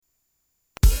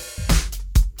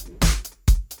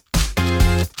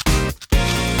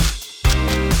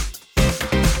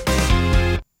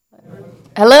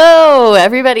Hello,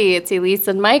 everybody. It's Elise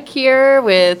and Mike here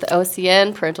with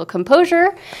OCN Parental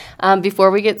Composure.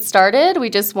 Before we get started, we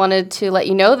just wanted to let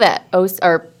you know that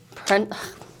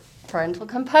Parental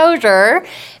Composure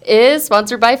is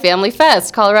sponsored by Family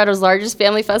Fest, Colorado's largest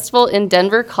family festival in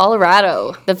Denver,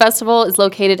 Colorado. The festival is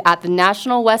located at the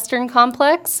National Western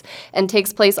Complex and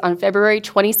takes place on February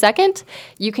 22nd.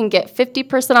 You can get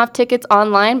 50% off tickets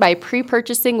online by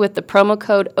pre-purchasing with the promo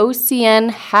code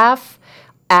OCN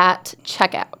at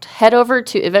checkout. Head over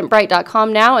to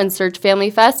eventbrite.com now and search Family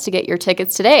Fest to get your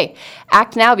tickets today.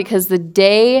 Act now because the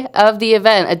day of the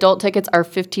event, adult tickets are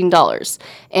 $15.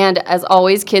 And as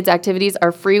always, kids' activities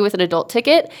are free with an adult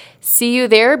ticket. See you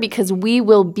there because we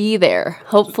will be there.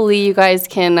 Hopefully you guys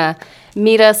can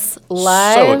meet us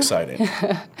live. So excited.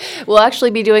 We'll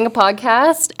actually be doing a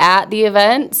podcast at the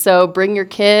event, so bring your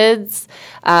kids.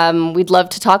 We'd love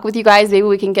to talk with you guys. Maybe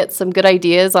we can get some good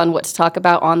ideas on what to talk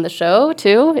about on the show,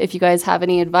 too. If you guys have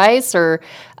any advice or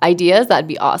ideas, that'd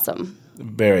be awesome.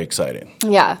 Very excited.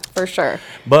 Yeah, for sure.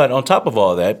 But on top of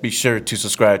all that, be sure to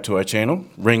subscribe to our channel.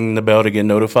 Ring the bell to get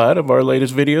notified of our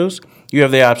latest videos. You have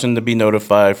the option to be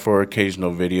notified for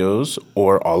occasional videos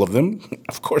or all of them.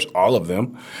 Of course, all of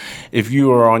them. If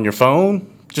you are on your phone,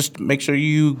 just make sure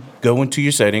you go into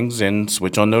your settings and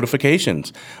switch on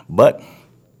notifications. But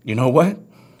you know what?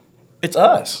 It's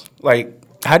us. Like,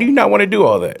 how do you not want to do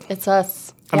all that? It's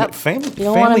us. I mean, family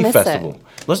festival.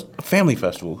 Family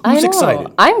festival. Who's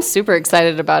excited? I'm super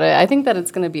excited about it. I think that it's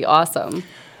going to be awesome.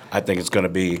 I think it's going to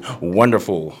be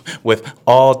wonderful with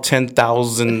all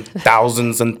 10,000,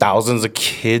 thousands and thousands of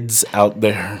kids out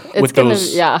there with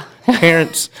those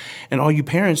parents. And all you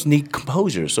parents need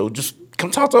composure. So just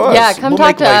come talk to us. Yeah, come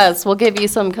talk to us. We'll give you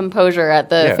some composure at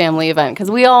the family event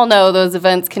because we all know those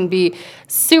events can be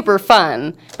super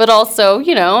fun. But also,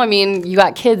 you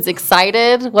got kids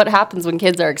excited. What happens when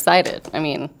kids are excited?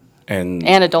 And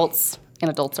adults. And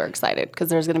adults are excited because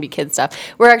there's going to be kid stuff.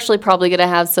 We're actually probably going to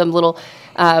have some little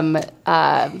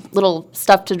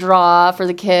stuff to draw for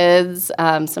the kids,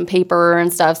 some paper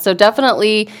and stuff. So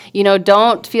definitely,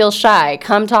 don't feel shy.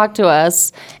 Come talk to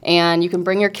us, and you can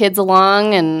bring your kids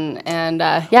along, and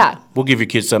We'll give your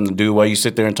kids something to do while you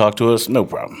sit there and talk to us. No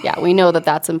problem. Yeah, we know that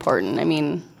that's important.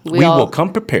 We will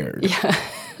come prepared. Yeah.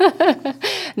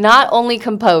 Not only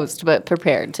composed, but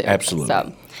prepared too.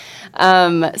 Absolutely.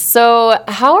 So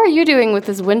how are you doing with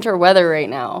this winter weather right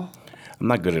now? I'm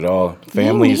not good at all.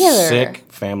 Family is sick.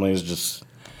 Family is just,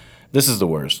 this is the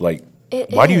worst. Like,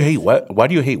 why do you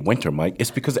hate winter, Mike? It's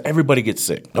because everybody gets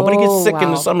sick. Nobody gets sick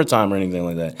in the summertime or anything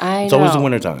like that. It's always the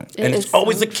wintertime. And it's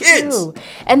always the kids. True.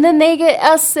 And then they get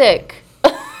us sick.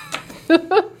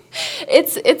 I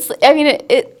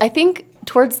think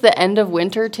towards the end of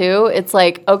winter too, it's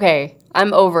like, okay,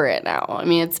 I'm over it now.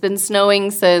 It's been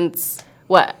snowing since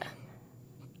what?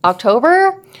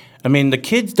 October? The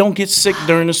kids don't get sick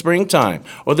during the springtime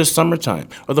or the summertime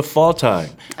or the fall time.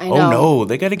 I know. Oh, no.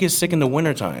 They got to get sick in the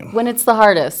wintertime. When it's the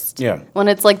hardest. Yeah. When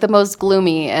it's like the most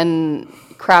gloomy and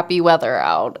crappy weather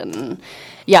out. And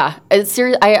yeah, it's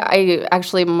serious. I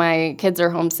actually, my kids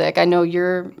are homesick. I know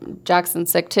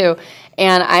Jackson's sick too.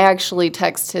 And I actually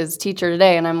text his teacher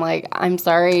today and I'm like, I'm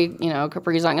sorry,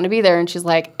 Capri's not going to be there. And she's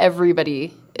like,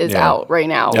 everybody is out right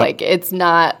now. Yep. Like, it's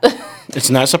not... It's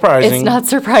not surprising. It's not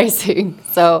surprising.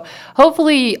 So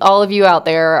hopefully all of you out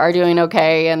there are doing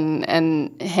okay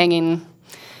and hanging,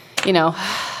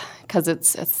 because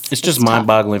it's just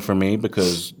mind-boggling for me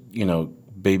because,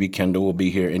 baby Kendall will be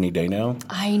here any day now.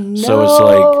 I know. So it's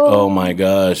like, oh my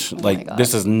gosh,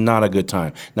 this is not a good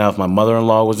time. Now, if my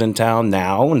mother-in-law was in town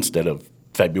now instead of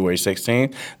February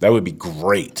 16th, that would be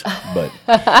great. But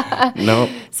no.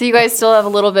 So you guys still have a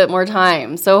little bit more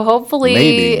time. So hopefully,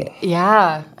 maybe.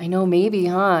 Yeah, I know, maybe,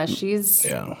 huh? She's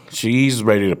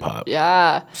ready to pop.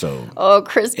 Yeah. So. Oh,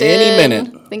 Kristen. Any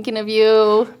minute. Thinking of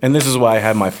you. And this is why I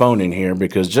have my phone in here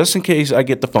because just in case I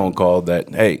get the phone call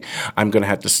that, hey, I'm going to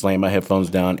have to slam my headphones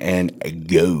down and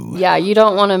go. Yeah, you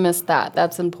don't want to miss that.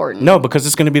 That's important. No, because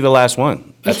it's going to be the last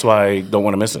one. That's why I don't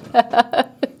want to miss it.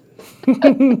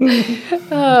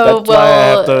 That's why I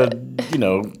have to,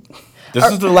 this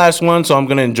is the last one, so I'm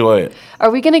going to enjoy it.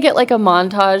 Are we going to get like a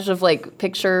montage of like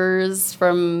pictures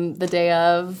from the day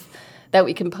of that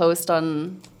we can post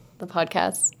on the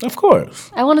podcast? Of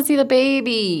course. I want to see the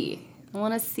baby. I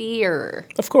want to see her.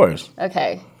 Of course.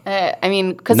 Okay.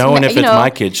 Because knowing if it's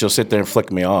my kid, she'll sit there and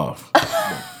flick me off.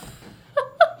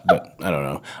 But I don't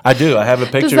know. I do. I have a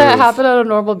picture. Does that happen on a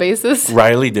normal basis?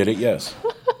 Riley did it, yes.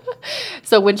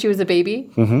 So when she was a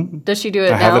baby? Mm-hmm. Does she do it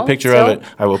now? I have a picture of it.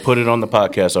 I will put it on the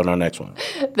podcast on our next one.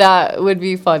 That would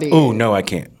be funny. Oh, no, I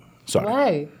can't. Sorry.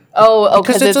 Why?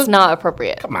 Because it's not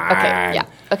appropriate. Come on. Okay, yeah.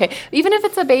 Okay. Even if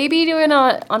it's a baby doing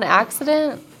it on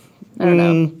accident? I don't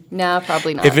know. No,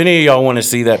 probably not. If any of y'all want to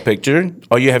see that picture,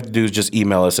 all you have to do is just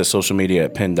email us at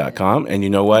socialmedia@penn.com, and you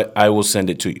know what? I will send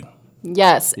it to you.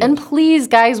 Yes. And please,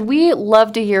 guys, we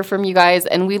love to hear from you guys,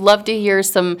 and we love to hear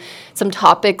some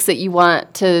topics that you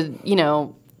want to,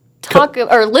 talk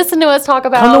or listen to us talk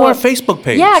about. Come to our Facebook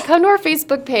page. Yeah, come to our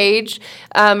Facebook page.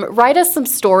 Write us some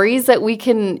stories that we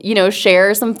can,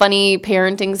 share, some funny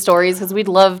parenting stories, because we'd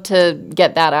love to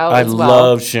get that out as well. I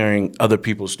love sharing other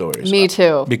people's stories. Me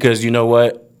too. Because you know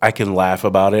what? I can laugh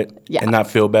about it and not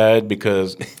feel bad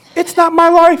because it's not my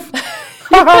life.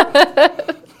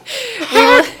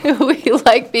 We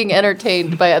like being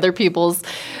entertained by other people's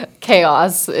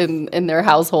chaos in their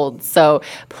households. So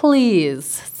please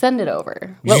send it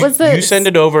over. What was this? You send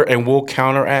it over, and we'll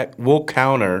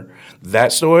counter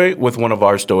that story with one of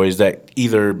our stories that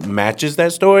either matches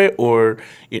that story or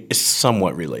is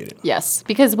somewhat related. Yes,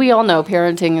 because we all know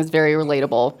parenting is very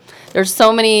relatable. There's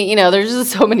so many, there's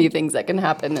just so many things that can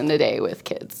happen in a day with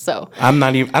kids. So I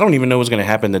don't even know what's going to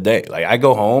happen today. Like, I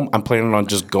go home, I'm planning on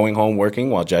just going home working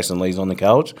while Jackson lays on the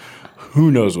couch. Who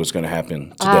knows what's going to happen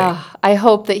today? I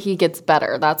hope that he gets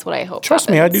better. That's what I hope. Trust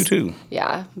me, I do too.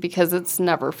 Yeah, because it's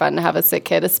never fun to have a sick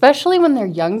kid, especially when they're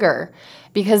younger.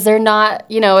 Because they're not,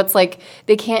 it's like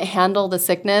they can't handle the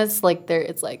sickness. Like they're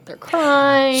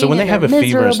crying. So when they have a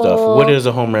fever and stuff, what is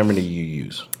a home remedy you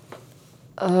use?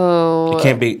 Oh, it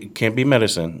can't be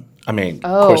medicine. I mean,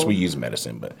 of course we use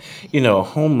medicine, but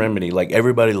home remedy. Like,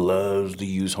 everybody loves to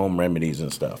use home remedies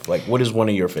and stuff. Like, what is one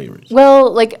of your favorites?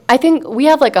 Well, I think we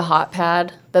have a hot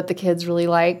pad that the kids really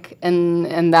like,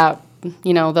 and that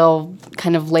they'll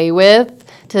kind of lay with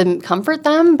to comfort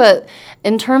them. But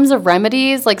in terms of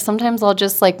remedies, sometimes I'll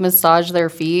just massage their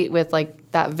feet with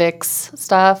that Vicks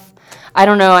stuff. I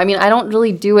don't know. I mean, I don't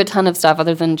really do a ton of stuff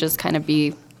other than just kind of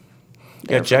be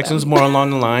there. Jackson's more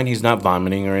along the line. He's not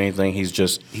vomiting or anything. He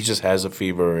just has a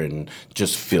fever and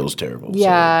just feels terrible.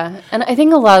 Yeah. So. And I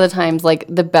think a lot of the times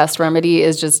the best remedy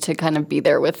is just to kind of be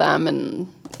there with them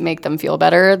and make them feel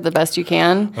better the best you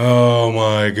can. Oh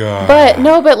my God. But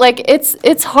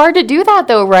it's hard to do that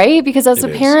though, right? Because as a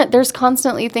parent, there's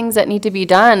constantly things that need to be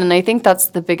done, and I think that's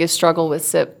the biggest struggle with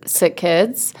sick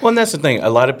kids. Well, and that's the thing. A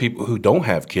lot of people who don't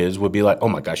have kids would be like, "Oh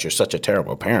my gosh, you're such a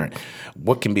terrible parent.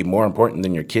 What can be more important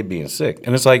than your kid being sick?"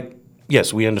 And it's like,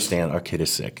 yes, we understand our kid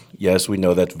is sick. Yes, we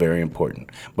know that's very important.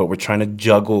 But we're trying to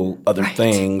juggle other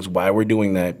things while we're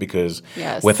doing that, because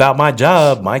without my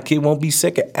job, my kid won't be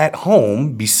sick at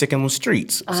home, be sick in the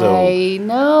streets. So, I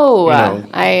know.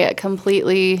 I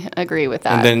completely agree with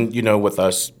that. And then, with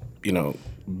us,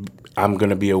 I'm going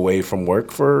to be away from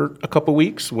work for a couple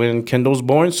weeks when Kendall's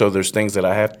born. So there's things that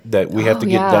we have to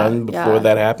get done before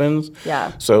that happens.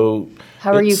 Yeah. So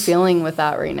how are you feeling with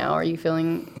that right now? Are you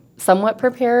feeling somewhat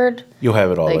prepared? You'll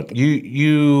have it all.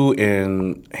 You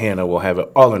and Hannah will have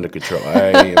it all under control.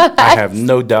 I have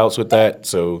no doubts with that.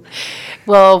 So,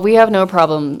 well, we have no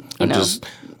problem. I'm just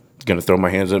gonna throw my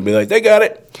hands up and be like, they got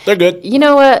it. They're good. You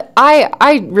know what?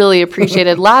 I really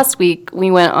appreciated last week. We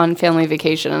went on family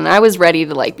vacation, and I was ready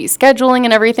to be scheduling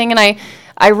and everything. And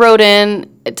I wrote in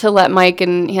to let Mike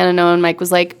and Hannah know, and Mike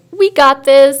was like, "We got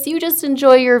this. You just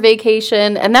enjoy your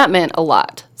vacation," and that meant a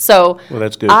lot. So well,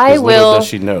 that's good. Little does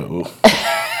she know,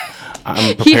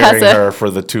 I'm preparing her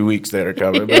for the 2 weeks that are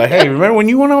coming. But hey, remember when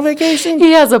you went on vacation?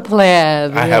 He has a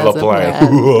plan. I have a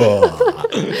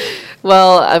plan.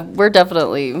 Well, we're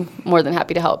definitely more than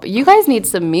happy to help. You guys need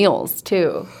some meals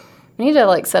too. We need to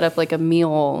like set up like a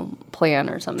meal plan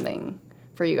or something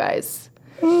for you guys.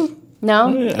 No?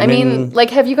 Yeah, I mean, like,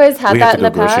 have you guys had that in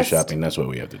the past? We have to go grocery shopping. That's what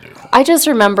we have to do. I just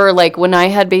remember, like, when I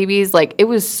had babies, like, it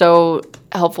was so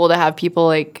helpful to have people,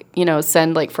 like, you know,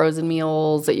 send, like, frozen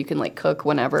meals that you can, like, cook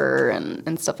whenever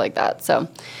and stuff like that. So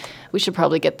we should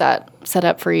probably get that set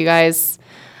up for you guys.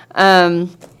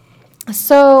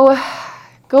 So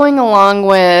going along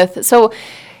with, so,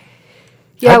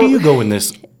 yeah. How do you go in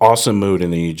this awesome mood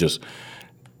and then you just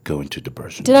go into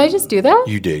depression? Did I just do that?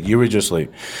 You did. You were just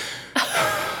like...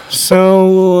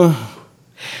 So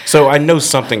I know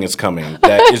something is coming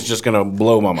that is just gonna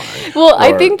blow my mind. Well,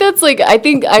 I think that's like, I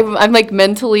think I'm like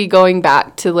mentally going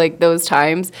back to like those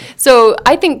times. So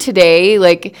I think today,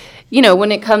 like, you know,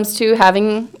 when it comes to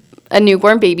having a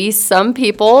newborn baby, some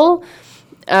people,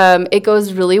 it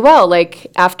goes really well. Like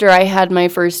after I had my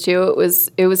first two,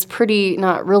 it was pretty,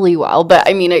 not really well, but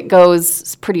I mean, it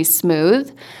goes pretty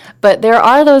smooth. But there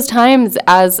are those times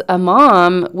as a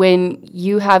mom when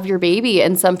you have your baby,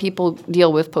 and some people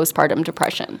deal with postpartum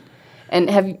depression.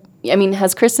 And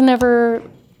has Kristen ever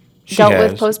dealt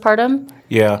with postpartum?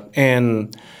 Yeah,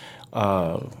 and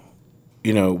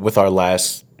with our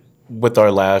last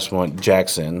one,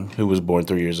 Jackson, who was born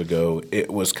 3 years ago,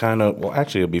 it was kind of, well,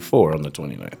 actually, it'll be 4 on the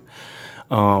 29th.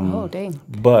 Oh, dang.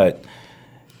 But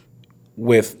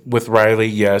with Riley,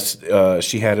 yes,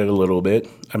 she had it a little bit.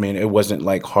 I mean, it wasn't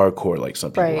like hardcore like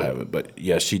some people Right. have it, but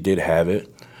yes, she did have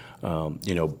it.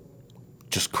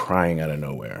 Just crying out of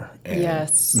nowhere, and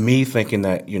Yes. me thinking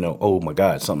that oh my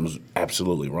God, something's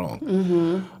absolutely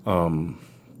wrong.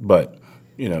 But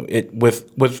it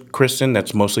with Kristen,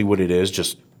 that's mostly what it is.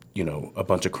 Just a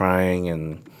bunch of crying,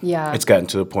 and Yeah. it's gotten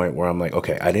to the point where I'm like,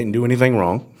 okay, I didn't do anything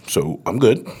wrong, so I'm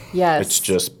good. Yes. It's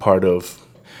just part of.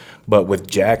 But with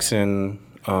Jackson,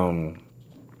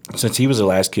 since he was the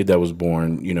last kid that was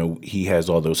born, he has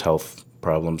all those health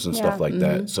problems and stuff like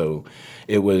that. So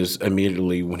it was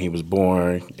immediately, when he was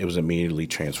born, it was immediately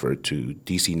transferred to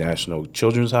DC National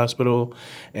Children's Hospital,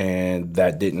 and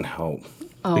that didn't help.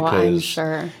 Oh, I'm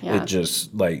sure. Yeah. It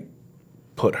just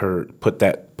put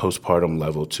that postpartum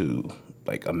level to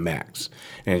like a max.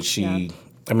 And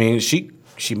I mean, she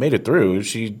made it through.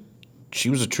 She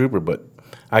was a trooper, but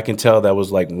I can tell that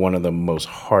was like one of the most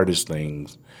hardest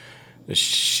things that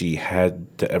she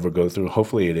had to ever go through.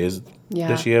 Hopefully it is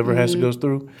that she ever has to go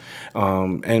through.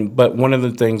 But one of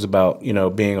the things about,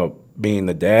 being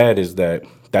the dad is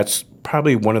that's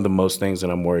probably one of the most things that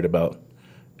I'm worried about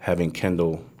having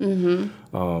Kendall,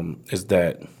 is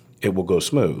that it will go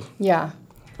smooth. Yeah.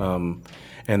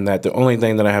 And that the only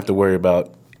thing that I have to worry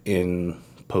about in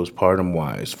postpartum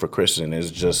wise for Kristen is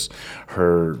just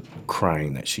her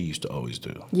crying that she used to always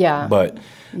do. Yeah. But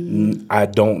I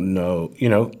don't know,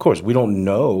 of course, we don't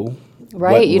know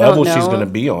Right, what you level don't she's know. going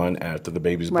to be on after the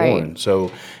baby's Right. born.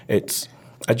 So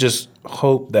I just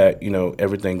hope that,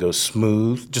 everything goes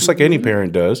smooth, just like any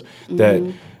parent does, that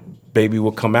baby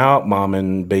will come out, mom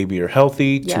and baby are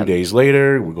healthy. Yep. 2 days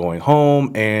later, we're going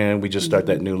home, and we just start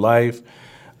that new life.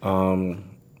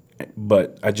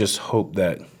 But I just hope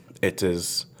that it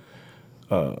is,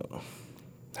 I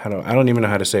don't even know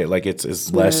how to say it, like it's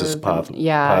as less as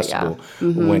possible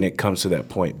when it comes to that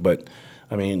point. But,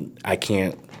 I mean, I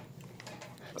can't.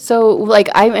 So,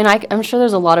 I'm sure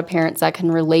there's a lot of parents that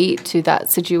can relate to that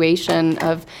situation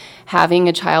of having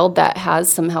a child that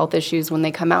has some health issues when they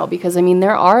come out. Because, I mean,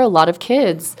 there are a lot of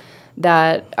kids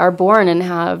that are born and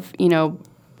have,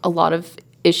 a lot of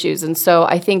issues. And so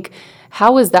I think,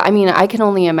 how was that? I mean, I can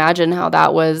only imagine how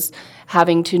that was,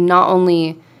 having to not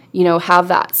only, have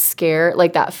that scare,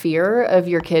 like that fear of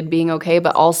your kid being okay,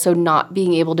 but also not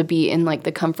being able to be in like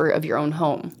the comfort of your own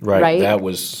home. Right. That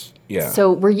was, yeah.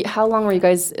 So how long were you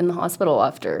guys in the hospital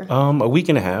after? A week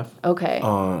and a half. Okay.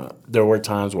 There were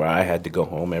times where I had to go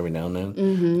home every now and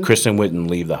then. Kristen wouldn't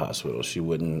leave the hospital. She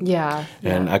wouldn't. Yeah.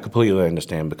 And I completely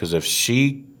understand, because if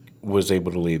she was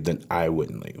able to leave, then I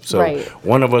wouldn't leave. So Right.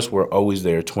 one of us were always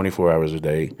there 24 hours a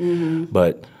day.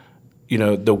 But,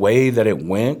 the way that it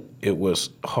went, it was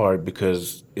hard,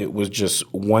 because it was just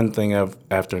one thing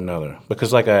after another.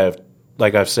 Because like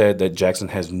I've said, that Jackson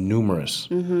has numerous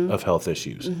of health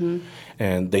issues.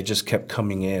 And they just kept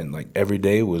coming in. Like every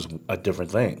day was a different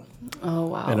thing. Oh,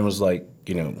 wow. And it was like,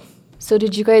 So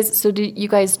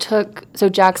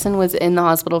Jackson was in the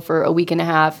hospital for a week and a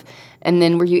half, and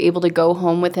then were you able to go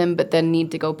home with him, but then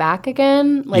need to go back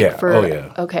again? Yeah. Oh,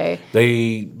 yeah. Okay.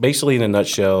 They basically, in a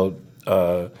nutshell,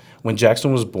 when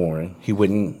Jackson was born, he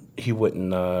wouldn't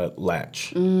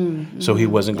latch, so he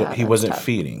wasn't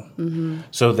feeding.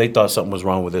 So they thought something was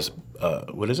wrong with his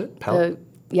what is it, palate?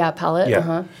 Palate.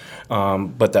 Yeah.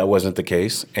 But that wasn't the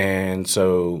case, and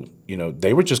so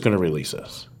they were just going to release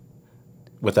us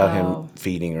without him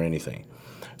feeding or anything.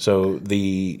 So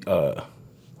the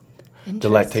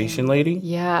lactation lady,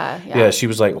 Yeah. she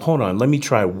was like, hold on, let me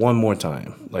try one more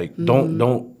time. Like,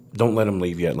 don't let him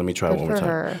leave yet. Let me try one more time.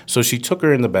 her. So she took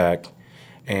her in the back,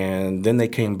 and then they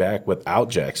came back without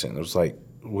Jackson. It was like,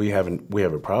 we have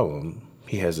a problem.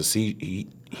 He has he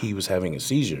was having a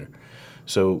seizure.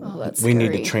 So that's we need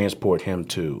to scary. transport him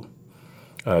to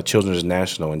Children's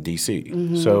National in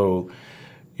DC. So,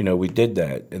 we did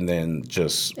that, and then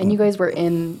just. And you guys were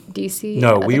in DC?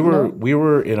 No, we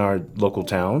were in our local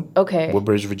town. Okay.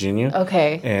 Woodbridge, Virginia.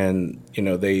 Okay. And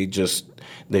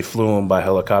they flew them by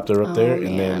helicopter up there,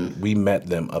 and man. then we met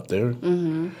them up there.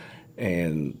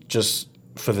 And just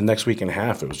for the next week and a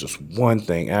half, it was just one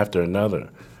thing after another.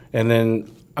 And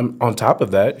then on top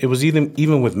of that, it was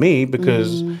even with me,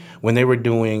 because when they were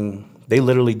they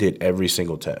literally did every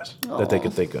single test that they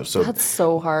could think of. So that's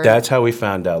so hard. That's how we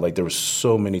found out. Like, there were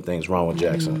so many things wrong with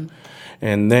Jackson.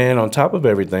 And then on top of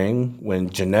everything, when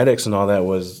genetics and all that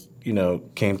was,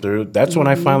 came through, that's when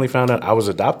I finally found out I was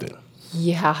adopted.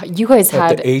 Yeah, you guys at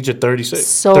had the age of 36,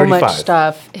 so 35. much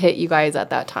stuff hit you guys at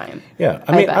that time. Yeah,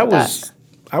 I mean, bet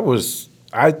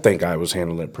I think I was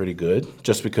handling it pretty good,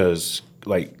 just because,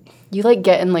 like, you like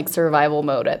get in like survival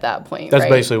mode at that point, that's right?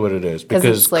 basically what it is.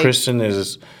 Because like, Kristen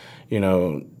is, you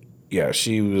know, yeah,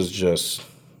 she was just,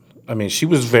 I mean, she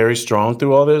was very strong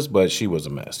through all this, but she was a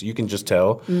mess. You can just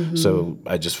tell. Mm-hmm. So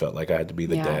I just felt like I had to be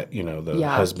the dad, the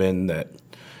Yeah. husband that,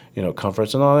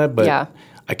 comforts and all that. But Yeah.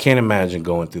 I can't imagine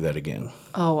going through that again.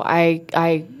 Oh, I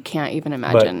can't even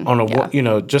But imagine.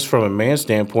 on just from a man's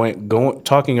standpoint,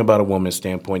 talking about a woman's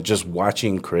standpoint, just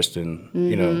watching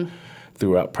Kristen,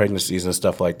 throughout pregnancies and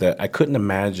stuff like that, I couldn't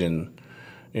imagine,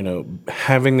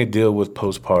 having to deal with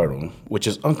postpartum, which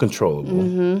is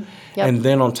uncontrollable, Yep. and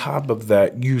then on top of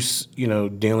that,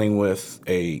 dealing with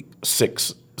a sick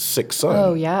son.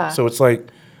 Oh, yeah. So it's like,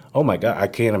 oh my God, I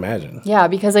can't imagine. Yeah,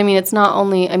 because I mean, it's not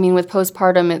only, I mean, with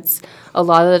postpartum, it's a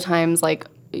lot of the times like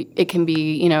it can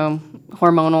be,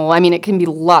 hormonal. I mean, it can be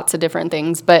lots of different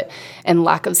things, and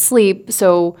lack of sleep.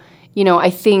 So, I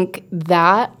think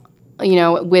that,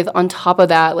 with on top of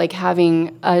that, like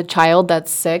having a child that's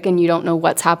sick and you don't know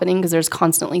what's happening because there's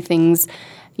constantly things,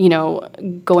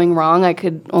 going wrong. I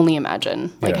could only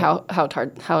imagine like how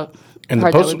hard that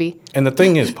would be. And the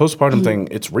thing is, postpartum thing,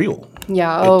 it's real.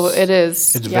 Yeah. It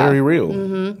is. It's very real.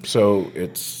 Mm-hmm. So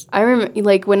it's. I remember,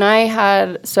 like when I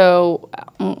had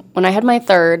my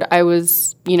third, I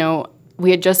was, we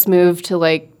had just moved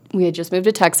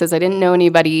to Texas. I didn't know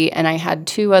anybody, and I had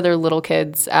 2 other little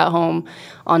kids at home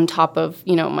on top of,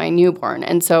 my newborn.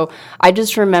 And so I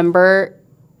just remember,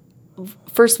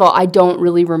 first of all, I don't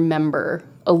really remember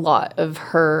a lot of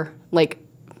her, like,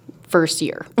 first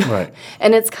year. Right.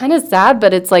 And it's kind of sad,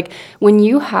 but it's like when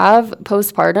you have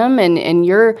postpartum and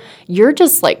you're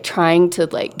just like trying to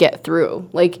like get through.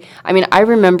 Like, I mean, I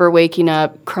remember waking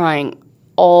up crying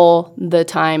all the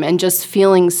time and just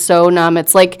feeling so numb.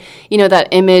 It's like, that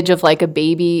image of like a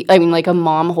baby, I mean like a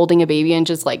mom holding a baby and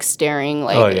just like staring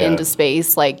like into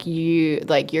space,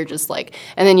 you're just like,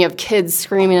 and then you have kids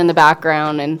screaming in the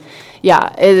background, and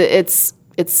yeah, it's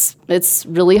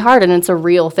really hard, and it's a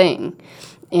real thing.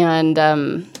 And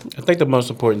I think the most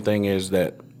important thing is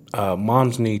that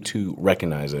moms need to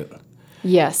recognize it.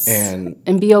 Yes, and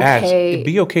be okay.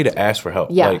 Be okay to ask for help.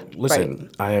 Yeah, like, listen,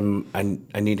 right.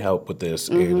 I need help with this,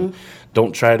 and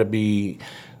don't try to be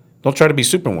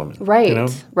Superwoman.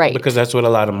 Right, right. Because that's what a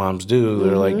lot of moms do.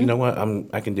 They're like, you know what,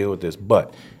 I can deal with this,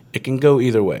 but it can go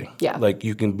either way. Yeah, like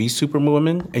you can be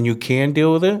Superwoman and you can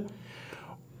deal with it,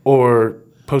 or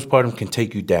postpartum can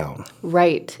take you down.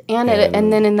 Right. And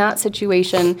then in that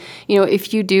situation,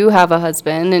 if you do have a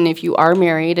husband and if you are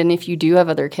married and if you do have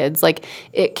other kids, like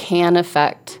it can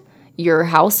affect your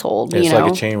household. It's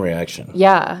like a chain reaction.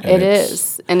 Yeah, it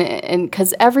is. And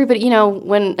because everybody,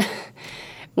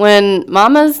 when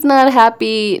mama's not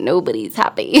happy, nobody's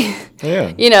happy.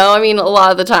 Yeah. I mean, a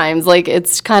lot of the times, like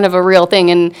it's kind of a real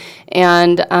thing.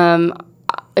 And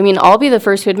I mean, I'll be the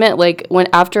first to admit, like, when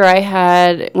I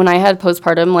had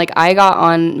postpartum, like, I got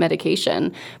on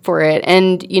medication for it.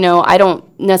 And, I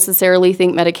don't necessarily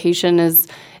think medication is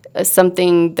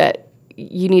something that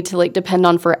you need to, like, depend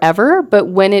on forever. But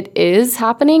when it is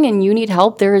happening and you need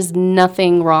help, there is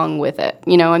nothing wrong with it,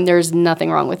 and there's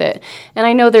nothing wrong with it. And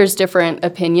I know there's different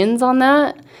opinions on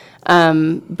that,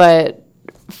 but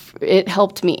it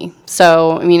helped me.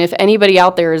 So, I mean, if anybody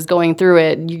out there is going through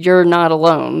it, you're not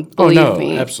alone. Believe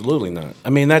me. Absolutely not. I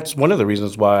mean, that's one of the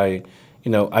reasons why,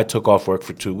 I took off work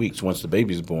for 2 weeks once the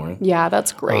baby's born. Yeah,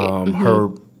 that's great.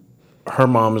 Her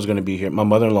mom is going to be here. My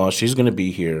mother-in-law, she's going to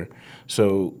be here.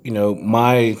 So, I don't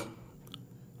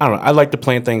know, I like to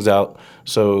plan things out.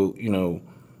 So,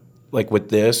 like with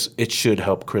this, it should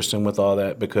help Kristen with all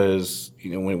that because,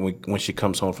 when she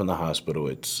comes home from the hospital,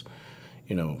 it's,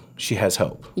 she has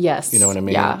help. Yes. You know what I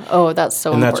mean? Yeah. Oh, that's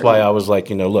so important. And that's why I was like,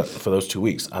 look, for those 2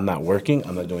 weeks, I'm not working.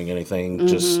 I'm not doing anything,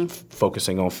 just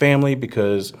focusing on family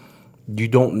because you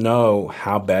don't know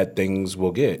how bad things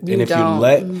will get.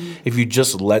 If you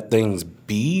just let things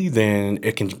be, then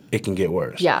it can get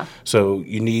worse. Yeah. So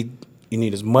you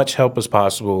need as much help as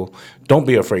possible. Don't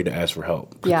be afraid to ask for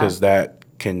help because that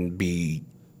can be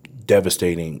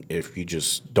devastating if you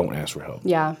just don't ask for help.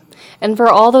 Yeah. And for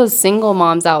all those single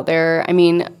moms out there, I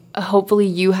mean, hopefully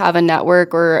you have a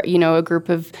network or, a group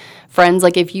of friends.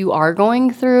 Like if you are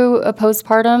going through a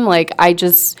postpartum, like I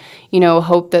just,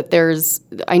 hope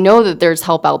that I know that there's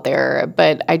help out there,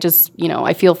 but I just,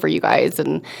 I feel for you guys.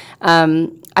 And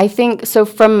I think so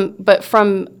from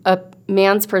a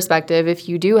man's perspective, if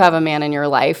you do have a man in your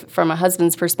life, from a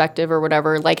husband's perspective or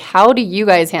whatever, like how do you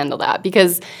guys handle that?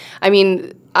 Because I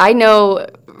mean, I know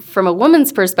from a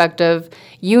woman's perspective,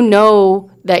 you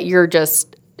know that you're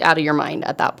just out of your mind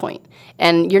at that point.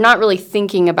 And you're not really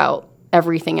thinking about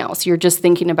everything else. You're just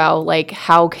thinking about, like,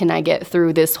 how can I get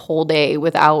through this whole day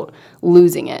without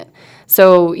losing it?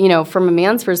 So, from a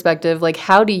man's perspective, like,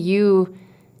 how do you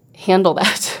handle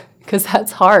that? Because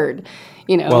that's hard,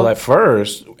 Well, at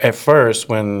first,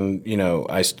 when,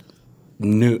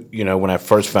 knew, when I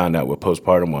first found out what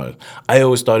postpartum was, I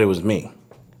always thought it was me.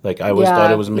 Like, I always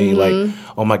thought it was me, like,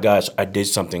 oh my gosh, I did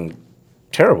something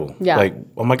terrible. Yeah. Like,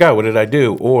 oh my God, what did I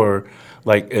do? Or,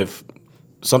 like, if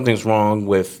something's wrong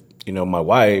with, my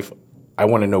wife, I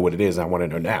want to know what it is. I want to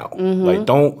know now. Like,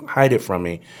 don't hide it from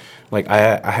me. Like,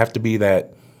 I have to be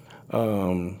that,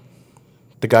 the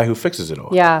guy who fixes it all.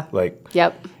 Yeah. Like,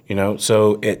 yep.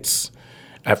 So it's,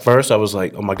 at first I was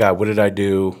like, oh my God, what did I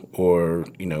do? Or,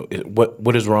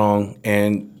 what is wrong?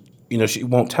 And, she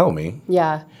won't tell me.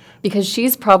 Yeah. Because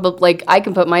she's probably, like, I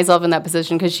can put myself in that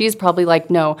position because she's probably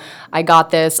like, no, I got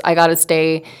this. I got to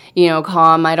stay,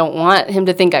 calm. I don't want him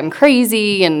to think I'm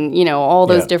crazy and, all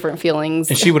those different feelings.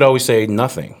 And she would always say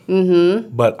nothing.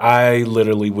 Mm-hmm. But I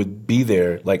literally would be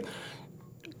there, like,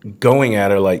 going at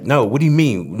her like, no, what do you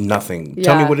mean nothing? Yeah.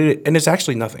 Tell me what it is. And it's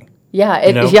actually nothing. Yeah,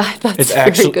 that's it's a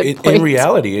very good point. In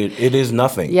reality, it is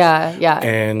nothing. Yeah.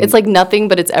 And it's like nothing,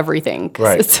 but it's everything.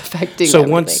 Right. It's affecting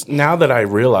everything. Now that I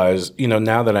realize,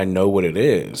 now that I know what it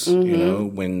is,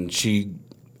 when she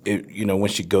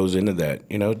goes into that,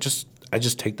 I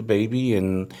just take the baby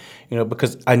and,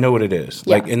 because I know what it is.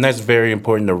 Yeah. Like, and that's very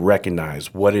important to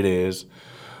recognize what it is.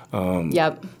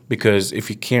 Yep. Because if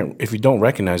you don't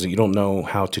recognize it, you don't know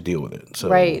how to deal with it. So.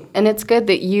 Right, and it's good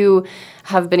that you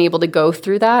have been able to go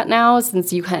through that now,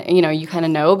 since you kind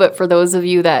of know. But for those of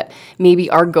you that maybe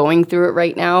are going through it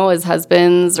right now as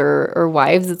husbands or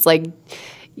wives, it's like,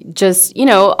 just,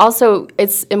 also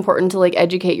it's important to, like,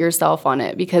 educate yourself on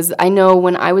it, because I know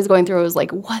when I was going through, I was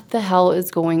like, what the hell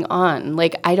is going on?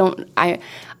 Like,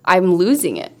 I'm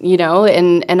losing it,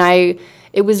 and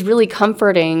it was really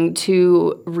comforting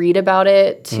to read about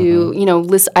it, to,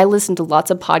 I listened to lots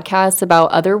of podcasts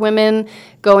about other women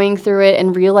going through it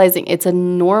and realizing it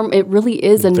really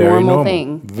is a normal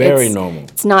thing. Very normal.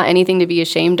 It's not anything to be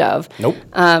ashamed of. Nope.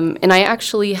 And I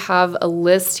actually have a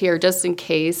list here just in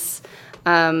case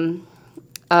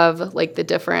of, like, the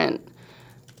different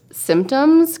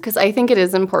symptoms, because I think it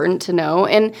is important to know.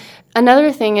 And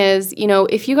another thing is,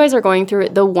 if you guys are going through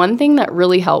it, the one thing that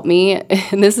really helped me,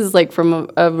 and this is, like, from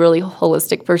a really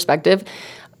holistic perspective,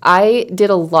 I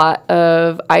did a lot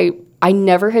of, I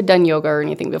never had done yoga or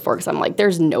anything before, because I'm like,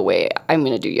 there's no way I'm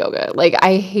going to do yoga. Like,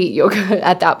 I hate yoga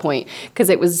at that point, because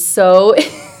it was so...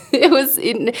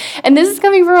 and this is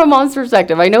coming from a mom's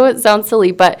perspective. I know it sounds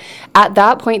silly, but at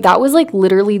that point, that was, like,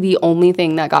 literally the only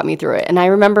thing that got me through it. And I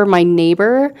remember my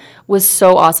neighbor was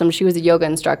so awesome. She was a yoga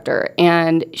instructor,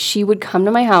 and she would come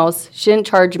to my house. She didn't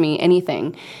charge me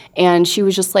anything. And she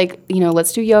was just like,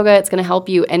 let's do yoga. It's going to help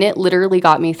you. And it literally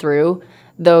got me through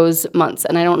those months.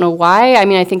 And I don't know why. I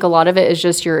mean, I think a lot of it is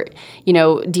just your,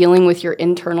 dealing with your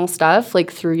internal stuff,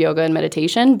 like, through yoga and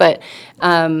meditation. But,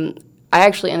 I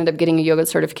actually ended up getting a yoga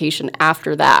certification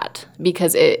after that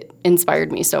because it inspired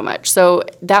me so much. So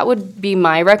that would be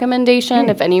my recommendation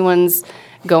if anyone's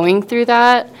going through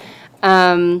that.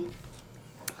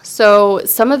 So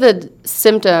some of the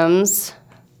symptoms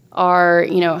are,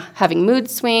 having mood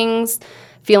swings,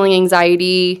 feeling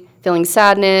anxiety, feeling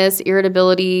sadness,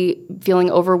 irritability,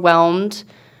 feeling overwhelmed,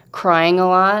 crying a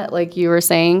lot, like you were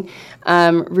saying,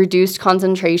 reduced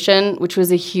concentration, which was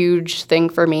a huge thing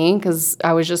for me because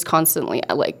I was just constantly,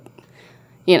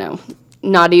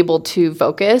 not able to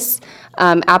focus,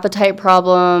 appetite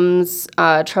problems,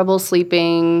 trouble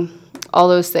sleeping, all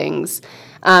those things.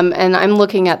 And I'm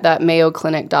looking at that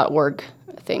mayoclinic.org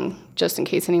thing just in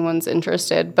case anyone's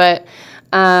interested. But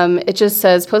it just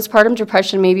says postpartum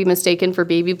depression may be mistaken for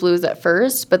baby blues at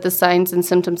first, but the signs and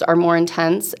symptoms are more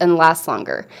intense and last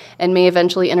longer and may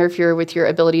eventually interfere with your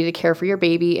ability to care for your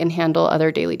baby and handle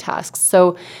other daily tasks.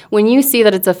 So when you see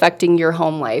that it's affecting your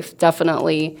home life,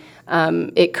 definitely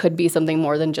it could be something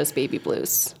more than just baby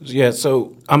blues. Yeah,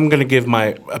 so I'm going to give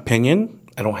my opinion.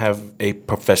 I don't have a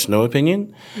professional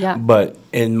opinion, but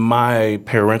in my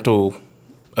parental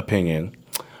opinion,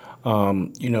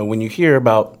 when you hear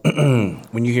about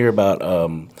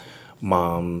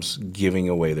moms giving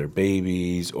away their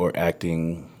babies or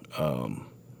acting,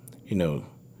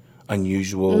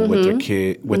 unusual with their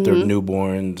with their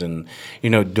newborns, and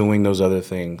doing those other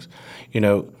things,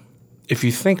 if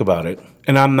you think about it,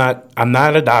 and I'm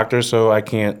not a doctor, so I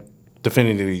can't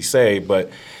definitively say,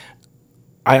 but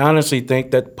I honestly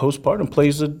think that postpartum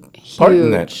plays a part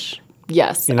in that.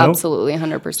 Yes, absolutely,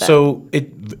 100%. So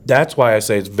that's why I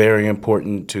say it's very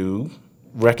important to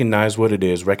recognize what it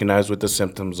is, recognize what the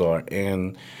symptoms are,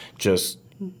 and just,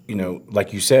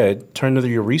 like you said, turn to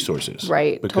your resources.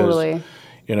 Right, because, totally.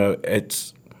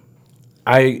 It's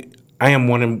I am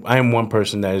one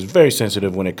person that is very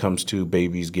sensitive when it comes to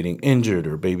babies getting injured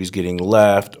or babies getting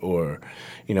left or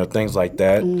things like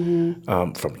that,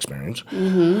 from experience.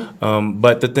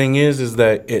 But the thing is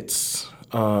that it's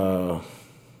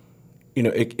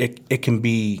it can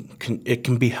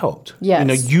be helped.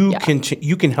 Yes. You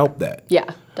can help that. Yeah,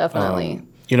 definitely.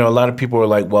 A lot of people are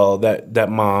like, well, that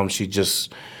mom, she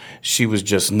was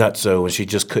just nutso and she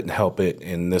just couldn't help it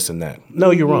and this and that. No,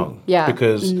 you're wrong. Yeah.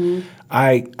 Because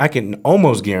I can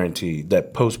almost guarantee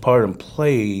that postpartum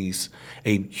plays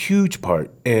a huge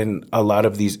part in a lot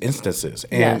of these instances.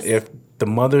 And if the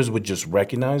mothers would just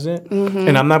recognize it,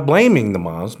 and I'm not blaming the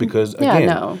moms because, again,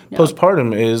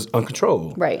 postpartum is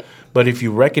uncontrollable. Right. But if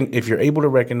you're able to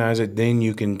recognize it, then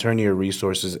you can turn to your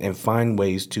resources and find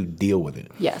ways to deal with it.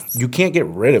 Yes. You can't get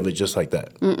rid of it just like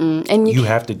that. And you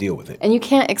have to deal with it. And you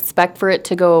can't expect for it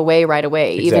to go away right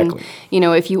away. Exactly.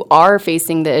 Even, if you are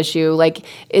facing the issue, like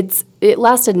it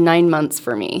lasted 9 months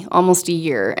for me, almost a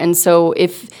year. And so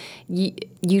if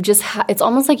you just it's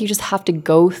almost like you just have to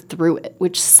go through it,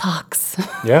 which sucks.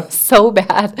 Yeah. So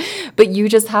bad. But you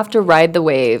just have to ride the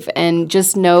wave and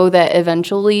just know that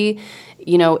eventually,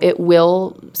 it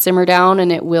will simmer down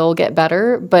and it will get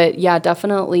better. But yeah,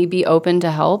 definitely be open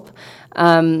to help.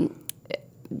 I don't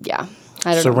know.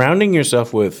 Surrounding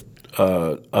yourself with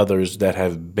others that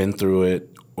have been through it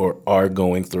or are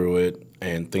going through it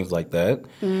and things like that,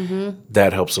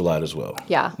 that helps a lot as well.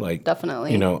 Yeah,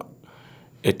 definitely.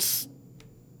 It's,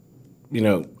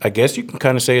 I guess you can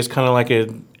kind of say it's kind of like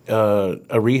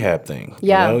a rehab thing.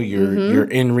 Yeah. You're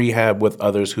in rehab with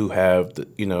others who have,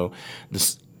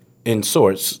 this, in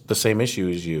sorts, the same issue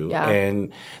as you. Yeah.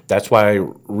 And that's why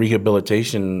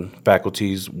rehabilitation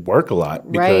faculties work a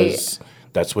lot because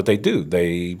that's what they do.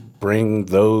 They bring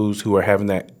those who are having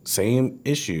that same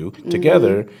issue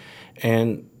together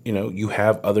and you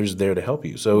have others there to help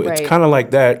you. So it's kind of like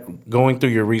that, going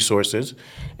through your resources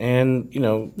and,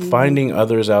 finding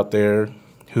others out there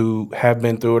who have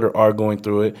been through it or are going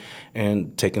through it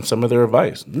and taking some of their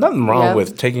advice. Nothing wrong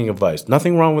with taking advice.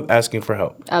 Nothing wrong with asking for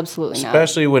help. Absolutely not.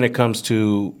 Especially when it comes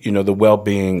to, the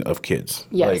well-being of kids.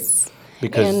 Yes.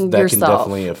 Because and that yourself. Can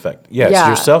definitely affect. Yes,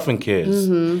 yourself and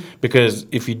kids. Because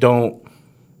if you don't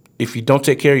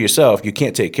take care of yourself, you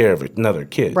can't take care of another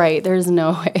kid. Right. There's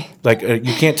no way. Like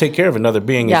you can't take care of another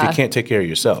being if you can't take care of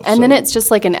yourself. And then it's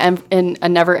just like a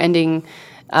never-ending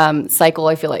cycle,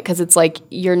 I feel like, because it's like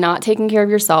you're not taking care of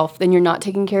yourself, then you're not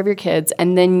taking care of your kids,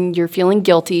 and then you're feeling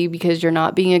guilty because you're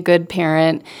not being a good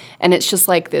parent, and it's just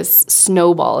like this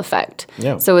snowball effect.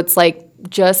 Yeah. So it's like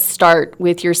just start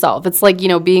with yourself. It's like,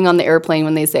 being on the airplane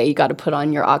when they say you got to put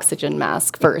on your oxygen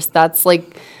mask first.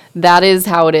 That is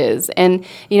how it is. And,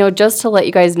 just to let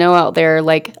you guys know out there,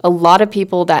 like a lot of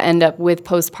people that end up with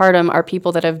postpartum are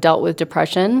people that have dealt with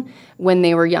depression when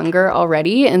they were younger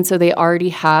already. And so they already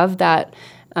have that,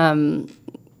 what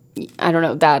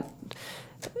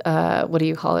do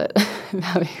you call it?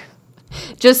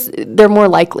 Just, they're more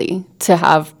likely to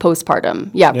have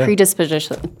postpartum. Yeah.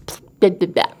 Predisposition.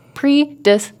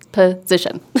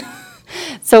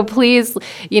 So please,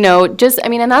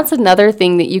 and that's another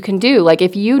thing that you can do. Like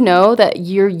if you know that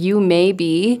you may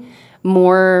be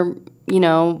more,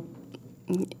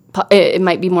 it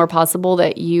might be more possible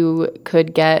that you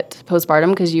could get postpartum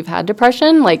because you've had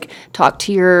depression, like talk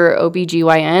to your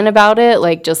OBGYN about it,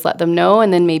 like just let them know,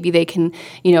 and then maybe they can,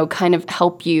 kind of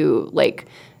help you like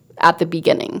at the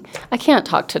beginning. I can't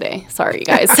talk today. Sorry,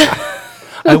 guys.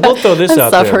 I will throw this out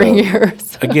suffering there. Here,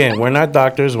 so. Again, we're not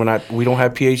doctors. We don't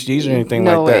have PhDs or anything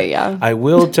no like way, that. Yeah. I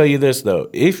will tell you this though: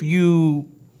 if you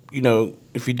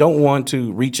don't want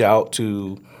to reach out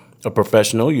to a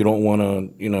professional, you don't want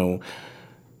to,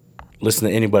 listen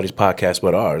to anybody's podcast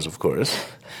but ours, of course.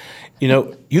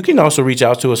 You can also reach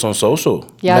out to us on social.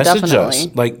 Yeah, message definitely.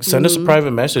 us. Like send us a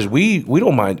private message. We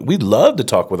don't mind. We'd love to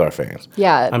talk with our fans.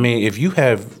 Yeah. I mean, if you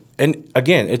have. And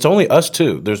again, it's only us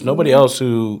two. There's nobody else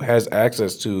who has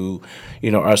access to,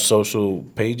 our social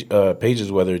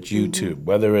pages, whether it's YouTube,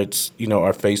 whether it's,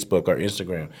 our Facebook, our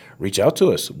Instagram. Reach out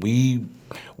to us. We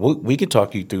can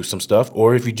talk you through some stuff.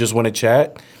 Or if you just want to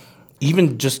chat,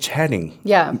 even just chatting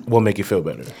will make you feel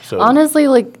better. So honestly,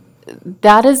 like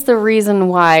that is the reason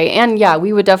why. And yeah,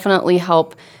 we would definitely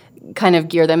help kind of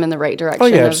gear them in the right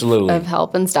direction absolutely. Of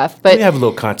help and stuff. But we have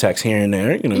little contacts here and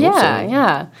there,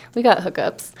 Yeah, we got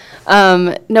hookups.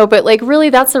 No, but like really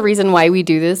that's the reason why we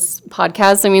do this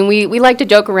podcast. I mean, we like to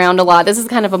joke around a lot. This is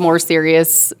kind of a more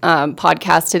serious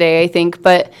podcast today, I think,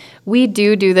 but we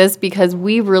do this because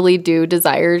we really do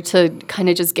desire to kind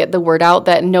of just get the word out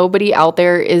that nobody out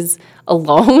there is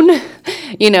alone.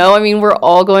 I mean, we're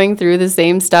all going through the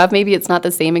same stuff. Maybe it's not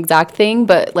the same exact thing,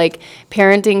 but like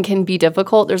parenting can be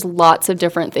difficult. There's lots of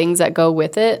different things that go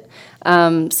with it.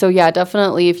 So yeah,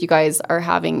 definitely if you guys are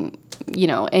having,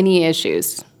 any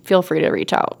issues, feel free to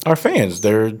reach out. Our fans,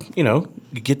 they're,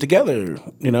 get together,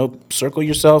 circle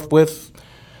yourself with,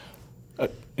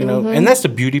 and that's the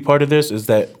beauty part of this is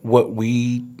that what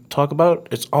we talk about,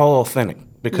 it's all authentic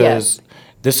because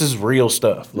this is real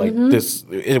stuff. Like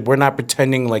we're not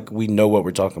pretending like we know what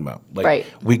we're talking about. Like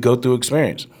we go through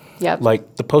experience. Yep.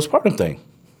 Like the postpartum thing.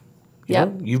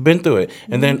 You've been through it.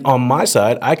 And then on my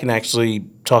side, I can actually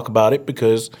talk about it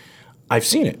because I've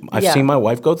seen it. I've seen my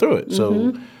wife go through it.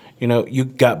 So, you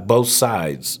got both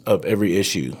sides of every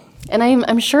issue. And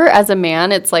I'm sure as a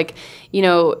man, it's like,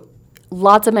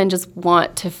 lots of men just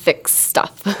want to fix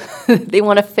stuff. They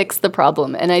want to fix the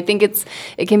problem. And I think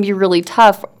it can be really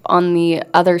tough on the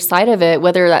other side of it,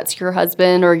 whether that's your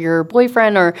husband or your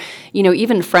boyfriend or,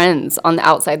 even friends on the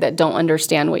outside that don't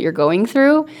understand what you're going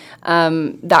through.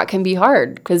 That can be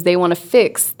hard because they want to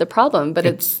fix the problem, but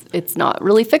it's not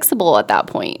really fixable at that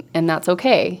point, and that's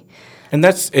okay. And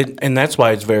that's it, and that's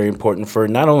why it's very important for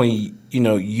not only,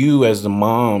 you as the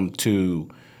mom to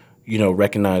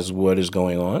recognize what is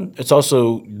going on. It's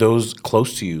also those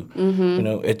close to you.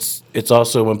 It's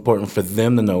also important for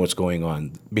them to know what's going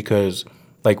on because,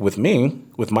 like with me,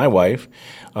 with my wife,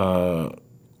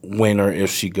 when or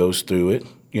if she goes through it,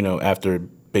 after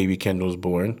baby Kendall's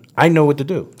born, I know what to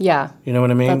do. Yeah. You know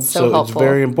what I mean? That's so helpful. It's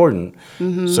very important.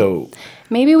 So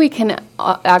maybe we can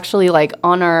actually, like,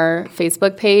 on our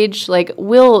Facebook page, like,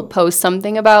 we'll post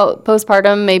something about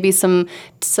postpartum, maybe some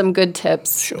good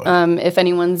tips. Sure. If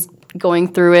anyone's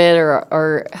going through it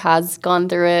or has gone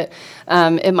through it,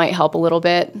 it might help a little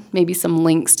bit. Maybe some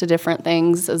links to different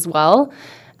things as well.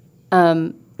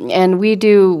 And we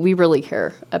really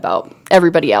care about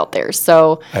everybody out there.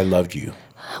 So I love you.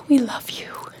 We love you.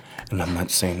 And I'm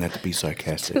not saying that to be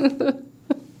sarcastic.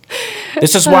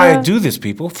 This is why I do this,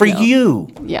 people. For you.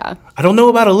 Yeah. I don't know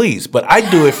about Elise, but I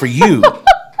do it for you.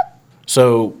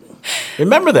 So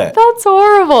remember that. That's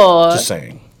horrible. Just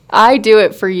saying. I do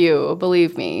it for you,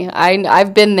 believe me.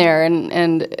 I've been there,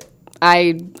 and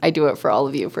I do it for all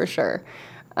of you for sure.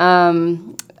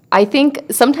 I think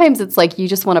sometimes it's like you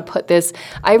just want to put this.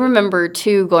 I remember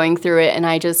too going through it, and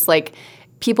I just like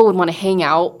people would want to hang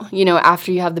out,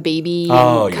 after you have the baby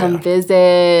and come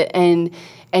visit,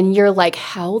 and you're like,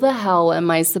 how the hell am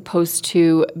I supposed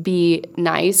to be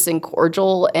nice and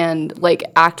cordial and like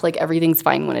act like everything's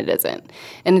fine when it isn't?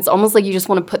 And it's almost like you just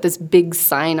want to put this big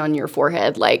sign on your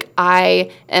forehead, like, I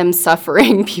am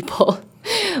suffering, people.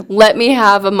 Let me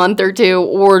have a month or two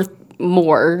or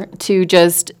more to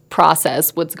just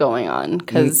process what's going on.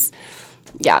 Because,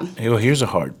 Well, here's a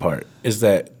hard part, is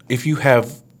that if you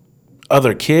have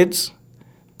other kids,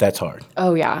 that's hard.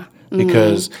 Oh, yeah.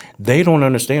 Because they don't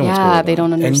understand what's going on. Yeah, they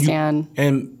don't understand.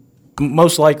 And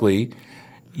most likely,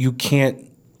 you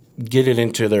can't get it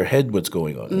into their head what's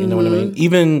going on. You know what I mean?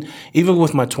 Even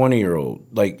with my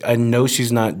 20-year-old, like, I know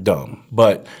she's not dumb,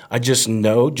 but I just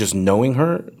know, just knowing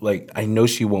her, like, I know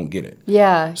she won't get it.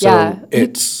 Yeah, so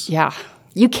it's...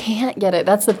 You can't get it.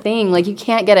 That's the thing. Like, you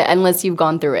can't get it unless you've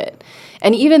gone through it.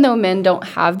 And even though men don't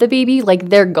have the baby, like,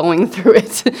 they're going through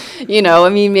it. I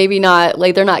mean, maybe not,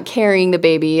 like, they're not carrying the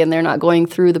baby and they're not going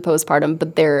through the postpartum,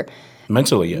 but they're...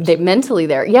 Mentally, yes. They're mentally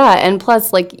there. Yeah, and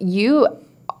plus, like, you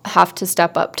have to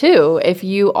step up, too. If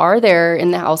you are there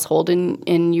in the household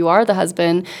and you are the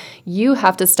husband, you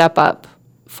have to step up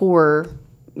for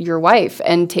your wife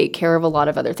and take care of a lot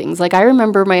of other things. Like, I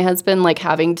remember my husband, like,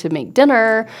 having to make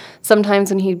dinner sometimes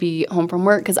when he'd be home from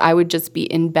work because I would just be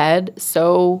in bed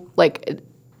so, like,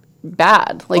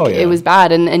 bad. Like, it was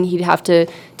bad. And he'd have to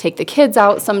take the kids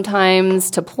out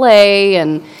sometimes to play.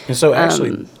 And so,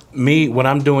 actually, when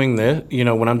I'm doing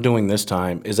this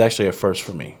time is actually a first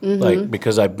for me. Like,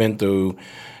 because I've been through,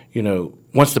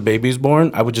 once the baby's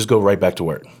born, I would just go right back to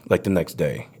work, like, the next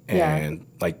day and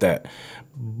like that.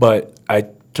 But I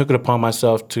took it upon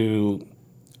myself to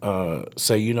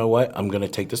say, you know what, I'm going to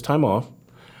take this time off.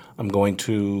 I'm going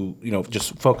to,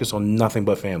 just focus on nothing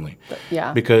but family.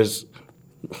 Yeah. Because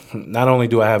not only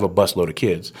do I have a busload of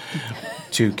kids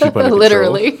to keep under control.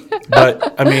 Literally.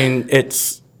 But, I mean,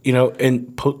 it's, and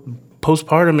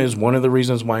postpartum is one of the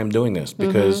reasons why I'm doing this.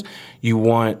 Because you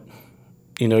want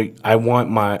you know, I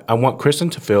want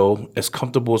Kristen to feel as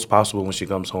comfortable as possible when she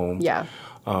comes home. Yeah.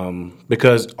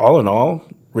 Because all in all,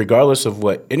 regardless of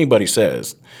what anybody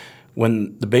says,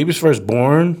 when the baby's first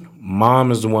born,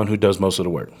 mom is the one who does most of the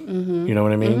work. Mm-hmm. You know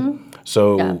what I mean? Mm-hmm.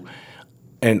 So,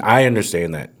 and I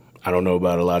understand that. I don't know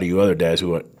about a lot of you other dads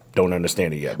who don't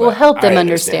understand it yet. Well, help them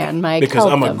understand, Mike. Because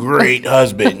I'm a great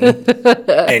husband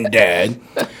and dad.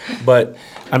 But,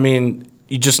 I mean,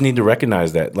 you just need to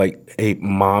recognize that. Like, hey,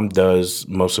 mom does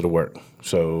most of the work.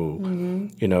 So,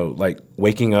 you know, like,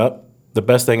 waking up, the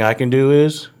best thing I can do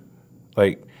is,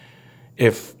 like,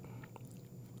 if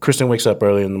Kristen wakes up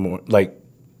early in the morning, like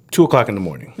 2 o'clock in the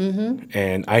morning,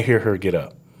 and I hear her get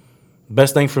up,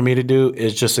 best thing for me to do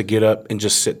is just to get up and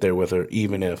just sit there with her,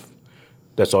 even if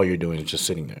that's all you're doing is just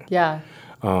sitting there. Yeah.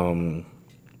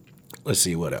 Let's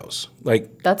see what else.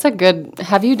 Like, that's a good.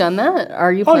 Have you done that?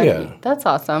 Are you? Yeah. That's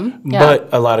awesome. Yeah. But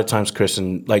a lot of times,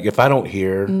 Kristen, like if I don't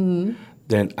hear,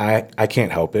 then I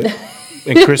can't help it.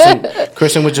 And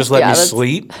Kristen would just let me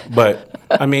sleep. But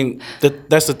I mean,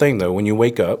 that's the thing though. When you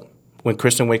wake up, when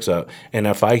Kristen wakes up, and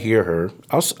if I hear her,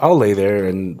 I'll lay there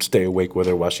and stay awake with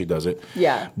her while she does it.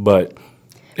 Yeah. But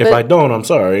if I don't, I'm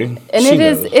sorry. And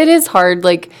it is hard.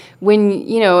 Like when,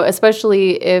 you know,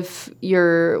 especially if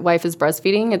your wife is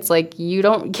breastfeeding, it's like you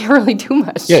can't really do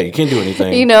much. Yeah, you can't do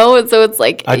anything. You know, so it's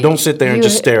like I don't sit there and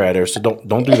just stare at her. So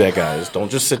don't do that, guys.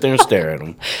 Don't just sit there and stare at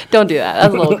them. Don't do that.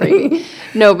 That's a little creepy.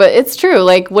 No, but it's true.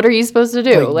 Like, what are you supposed to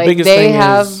do? Like they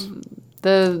have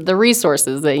the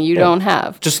resources that you don't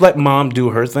have. Just let mom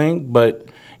do her thing, but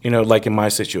you know, like in my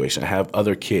situation, I have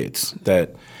other kids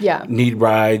that need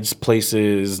rides,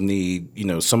 places,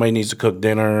 somebody needs to cook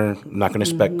dinner. I'm not going to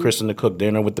expect Kristen to cook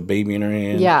dinner with the baby in her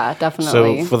hand. Yeah,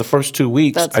 definitely. So for the first 2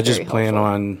 weeks, I just plan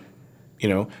on, you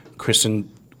know,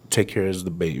 Kristen take care of the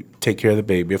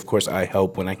baby. Of course, I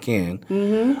help when I can.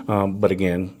 But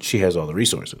again, she has all the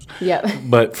resources. Yeah.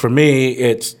 But for me,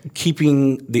 it's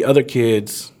keeping the other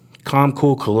kids calm,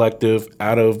 cool, collective,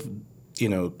 out of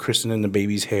Kristen and the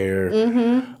baby's hair.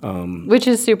 Which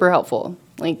is super helpful.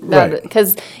 Like that,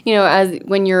 because, you know,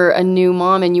 when you're a new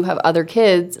mom and you have other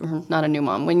kids, or not a new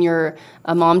mom, when you're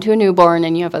a mom to a newborn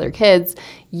and you have other kids,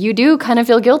 you do kind of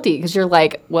feel guilty because you're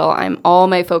like, well, all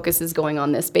my focus is going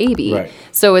on this baby. Right.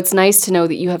 So it's nice to know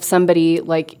that you have somebody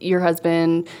like your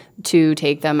husband to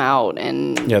take them out.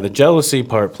 And yeah, the jealousy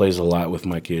part plays a lot with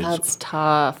my kids. That's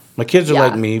tough. My kids are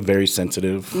like me, very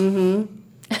sensitive.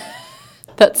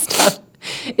 That's tough.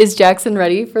 Is Jackson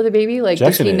ready for the baby? Like,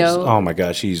 Jackson does he know? Oh my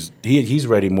gosh, he's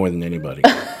ready more than anybody.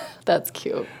 That's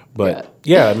cute. But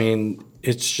yeah, I mean,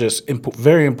 it's just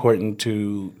very important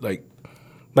to like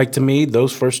to me.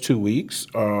 Those first 2 weeks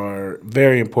are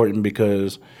very important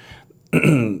because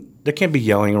there can't be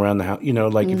yelling around the house. You know,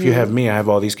 like if you have me, I have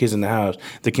all these kids in the house.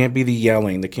 There can't be the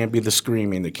yelling. There can't be the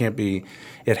screaming. There can't be.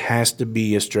 It has to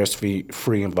be a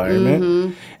stress-free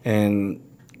environment, and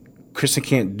Kristen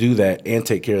can't do that and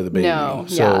take care of the baby. No,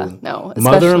 so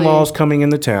mother-in-law's coming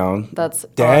into town. That's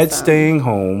Dad's awesome. Staying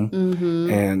home,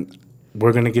 and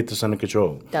we're going to get this under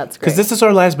control. That's great. Because this is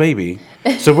our last baby,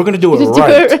 so we're going to do it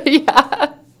right.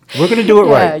 Yeah. We're going to do it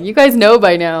right. Yeah, you guys know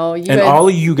by now. All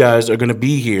of you guys are going to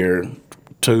be here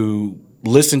to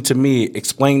listen to me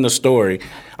explain the story.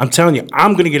 I'm telling you,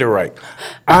 I'm going to get it right.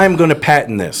 I'm going to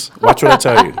patent this. Watch what I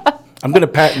tell you. I'm going to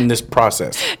patent this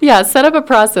process. Yeah, set up a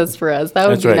process for us. That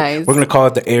would be nice. We're going to call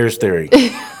it the Ayers theory.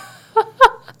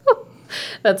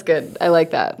 That's good. I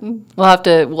like that. We'll have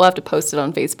to post it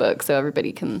on Facebook so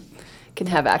everybody can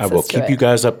have access to it. I will keep you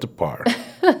guys up to par.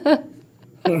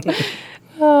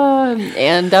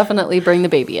 And definitely bring the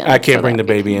baby in. I can't bring the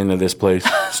baby into this place.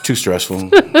 It's too stressful.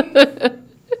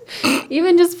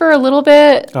 Even just for a little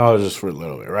bit? Oh, just for a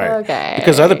little bit, right. Okay.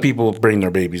 Because other people bring their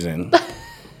babies in.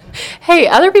 Hey,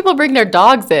 other people bring their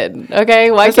dogs in, okay?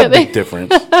 Why can't they? That's a big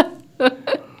difference.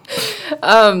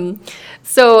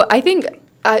 So I think,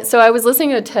 I was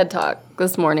listening to a TED Talk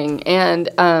this morning, and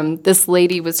this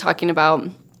lady was talking about,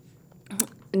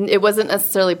 it wasn't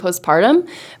necessarily postpartum,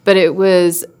 but it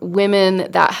was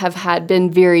women that have been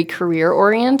very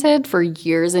career-oriented for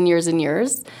years and years and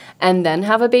years, and then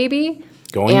have a baby.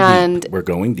 Deep. We're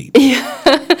going deep.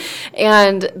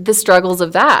 And the struggles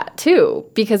of that, too.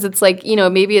 Because it's like, you know,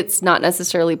 maybe it's not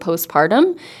necessarily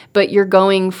postpartum, but you're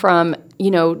going from,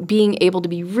 you know, being able to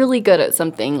be really good at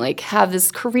something, like have this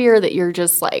career that you're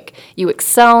just like, you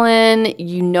excel in,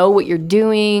 you know what you're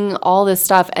doing, all this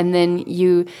stuff, and then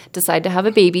you decide to have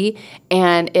a baby,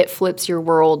 and it flips your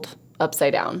world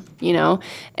upside down,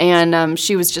 And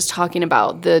she was just talking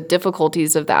about the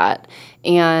difficulties of that.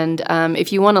 And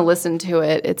if you want to listen to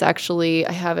it, it's actually,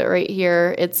 I have it right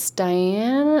here. It's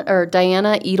Diana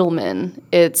Edelman.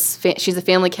 She's a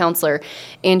family counselor,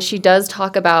 and she does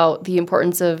talk about the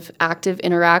importance of active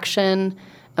interaction,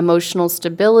 emotional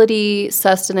stability,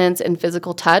 sustenance, and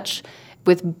physical touch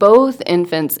with both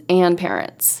infants and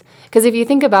parents. Because if you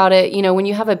think about it, when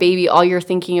you have a baby, all you're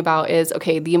thinking about is,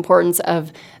 okay, the importance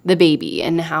of the baby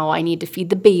and how I need to feed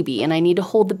the baby and I need to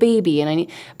hold the baby.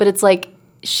 But it's like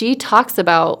she talks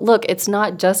about, look, it's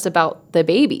not just about the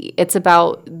baby. It's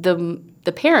about the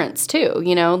parents too,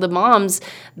 the moms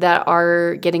that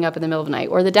are getting up in the middle of the night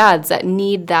or the dads that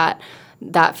need that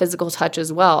physical touch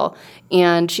as well.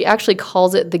 And she actually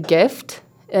calls it the gift.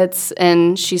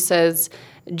 And she says,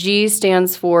 G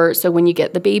stands for, so when you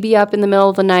get the baby up in the middle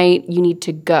of the night, you need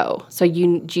to go. So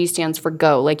G stands for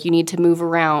go, like you need to move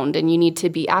around and you need to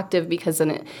be active because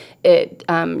then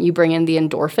you bring in the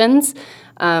endorphins.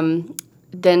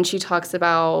 Then she talks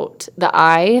about the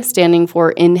I standing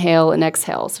for inhale and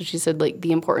exhale. So she said like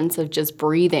the importance of just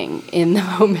breathing in the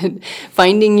moment,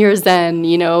 finding your zen,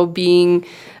 being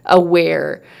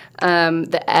aware.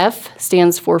 The F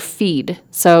stands for feed.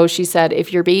 So she said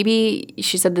if your baby,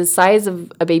 she said the size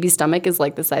of a baby's stomach is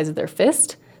like the size of their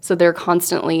fist. So they're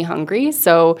constantly hungry.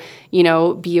 So,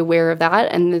 be aware of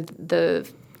that. And the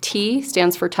T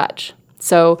stands for touch.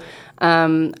 So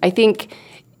I think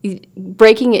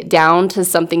breaking it down to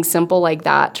something simple like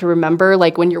that to remember,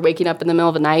 like when you're waking up in the middle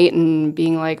of the night and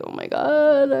being like, oh my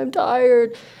God, I'm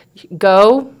tired.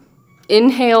 Go.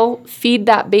 Inhale, feed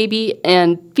that baby,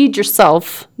 and feed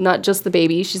yourself, not just the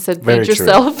baby. She said feed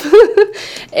yourself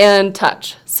and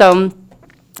touch. So,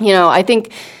 I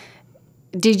think,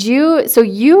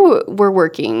 you were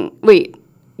working,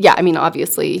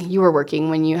 obviously you were working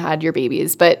when you had your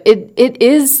babies, but it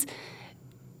is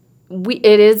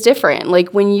different.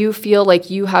 Like when you feel like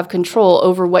you have control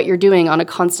over what you're doing on a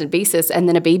constant basis, and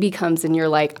then a baby comes and you're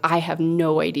like, I have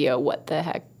no idea what the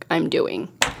heck I'm doing.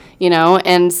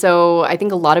 And so I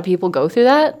think a lot of people go through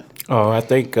that. Oh, I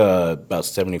think about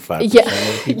 75%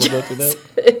 of people go through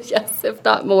that. Yes, if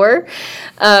not more.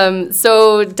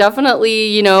 So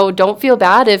definitely, don't feel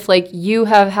bad if like you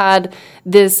have had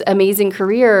this amazing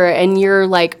career and you're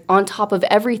like on top of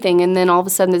everything, and then all of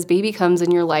a sudden this baby comes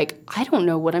and you're like, I don't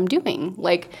know what I'm doing.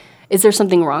 Like, is there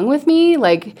something wrong with me?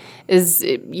 Like, does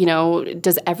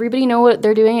everybody know what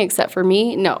they're doing except for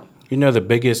me? No. The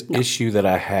biggest issue that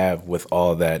I have with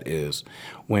all that is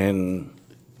when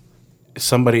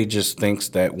somebody just thinks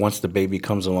that once the baby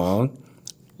comes along,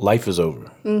 life is over.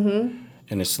 Mm-hmm.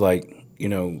 And it's like,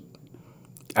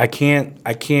 I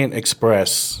can't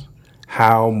express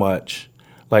how much,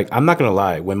 like, I'm not going to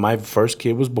lie. When my first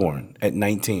kid was born at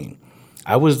 19,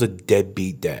 I was the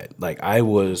deadbeat dad. Like, I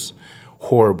was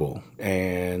horrible.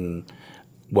 And,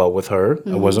 with her,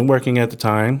 I wasn't working at the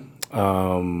time.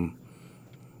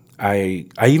 I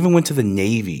even went to the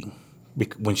Navy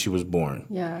when she was born.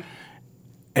 Yeah.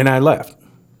 And I left.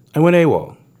 I went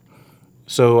AWOL.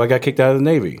 So I got kicked out of the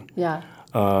Navy. Yeah.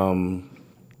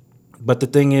 But the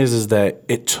thing is that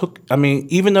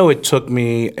even though it took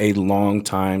me a long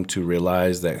time to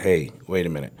realize that, hey, wait a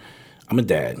minute, I'm a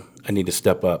dad. I need to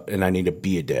step up and I need to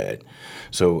be a dad.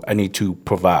 So I need to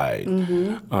provide.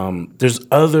 Mm-hmm. There's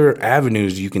other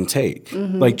avenues you can take.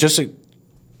 Mm-hmm. Like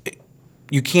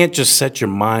you can't just set your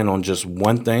mind on just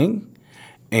one thing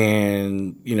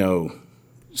and,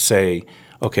 say,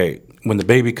 okay, when the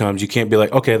baby comes, you can't be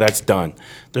like, okay, that's done.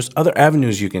 There's other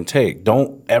avenues you can take.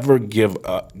 Don't ever give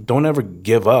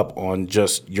up on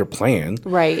just your plan.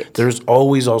 Right. There's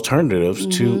always alternatives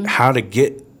to how to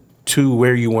get to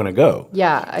where you want to go.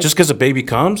 Yeah. Just because a baby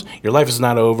comes, your life is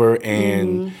not over,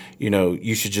 and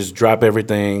you should just drop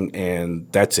everything and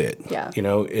that's it. Yeah.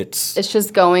 It's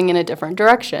just going in a different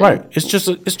direction. Right. It's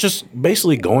just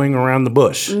basically going around the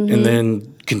bush and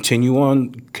then continue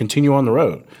on the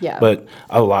road. Yeah. But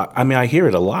I hear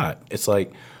it a lot. It's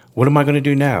like, what am I going to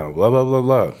do now? Blah blah blah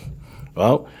blah.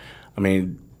 Well,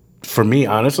 for me,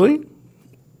 honestly,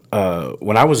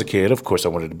 when I was a kid, of course I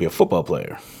wanted to be a football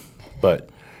player. But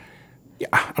yeah,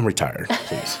 I'm retired,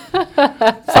 please.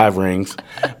 5 rings.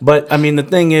 But, the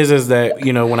thing is that,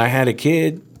 when I had a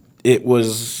kid, it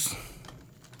was,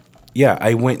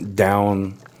 I went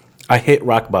down. I hit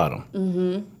rock bottom,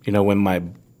 when my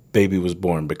baby was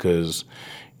born because,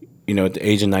 at the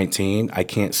age of 19, I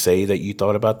can't say that you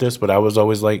thought about this, but I was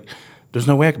always like, there's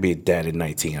no way I could be a dad at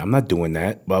 19. I'm not doing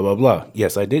that, blah, blah, blah.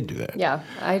 Yes, I did do that. Yeah,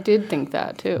 I did think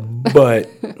that, too. But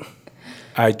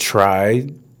I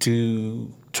tried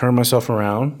to turned myself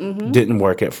around. Didn't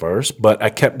work at first, but I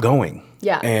kept going.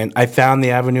 Yeah. And I found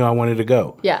the avenue I wanted to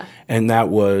go. Yeah. And that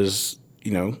was,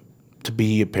 to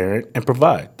be a parent and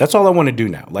provide. That's all I want to do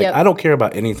now. Like, Yep. I don't care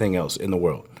about anything else in the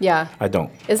world. Yeah. I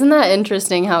don't. Isn't that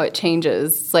interesting how it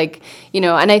changes? Like,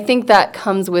 and I think that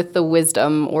comes with the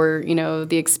wisdom or,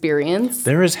 the experience.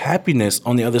 There is happiness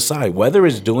on the other side. Whether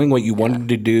it's doing what you wanted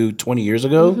to do 20 years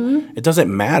ago, it doesn't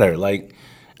matter. Like,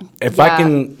 if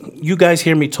you guys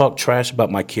hear me talk trash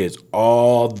about my kids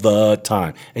all the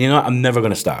time. And you know what? I'm never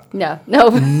going to stop. Yeah. No.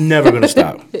 Never going to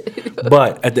stop.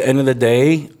 But at the end of the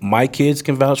day, my kids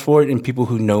can vouch for it, and people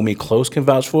who know me close can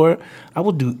vouch for it. I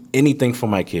will do anything for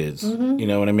my kids. You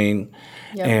know what I mean?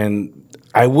 Yep. And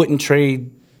I wouldn't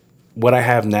trade what I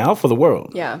have now for the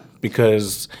world. Yeah.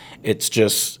 Because it's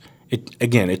just,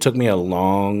 it took me a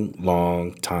long,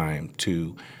 long time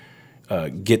to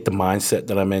get the mindset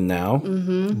that I'm in now.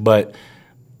 But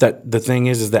the thing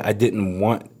is that I didn't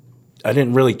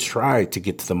really try to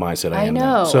get to the mindset I am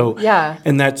now. So yeah.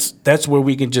 And that's where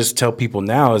we can just tell people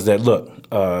now is that, look,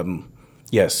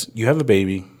 yes, you have a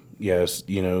baby. Yes,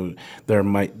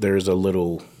 there's a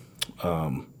little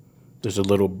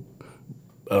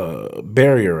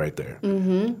barrier right there.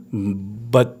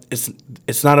 But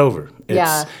it's not over.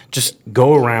 It's just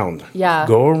go around. Yeah.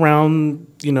 Go around,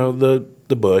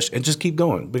 the bush and just keep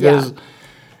going because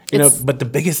but the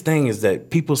biggest thing is that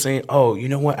people saying, oh, you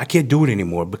know what, I can't do it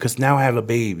anymore because now I have a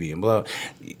baby and blah.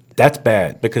 That's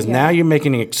bad because now you're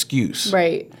making an excuse.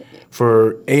 Right.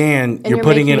 And you're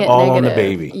putting it all negative. on the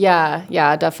baby.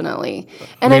 Yeah, definitely.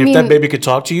 And if that baby could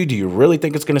talk to you, do you really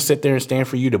think it's going to sit there and stand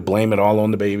for you to blame it all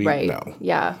on the baby? Right. No.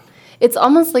 Yeah. It's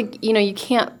almost like, you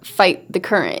can't fight the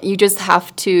current. You just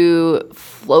have to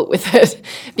float with it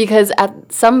because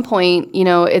at some point,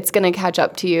 it's going to catch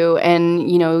up to you.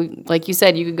 And, like you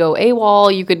said, you could go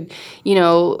AWOL. You could,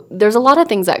 there's a lot of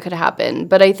things that could happen.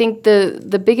 But I think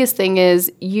the biggest thing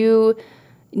is you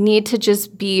need to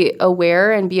just be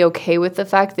aware and be okay with the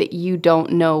fact that you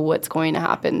don't know what's going to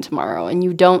happen tomorrow and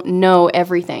you don't know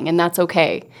everything, and that's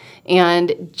okay.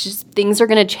 And just things are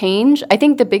going to change. I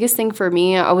think the biggest thing for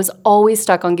me, I was always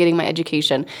stuck on getting my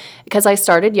education because I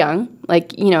started young,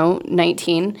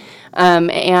 19,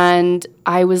 and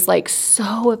I was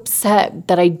so upset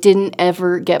that I didn't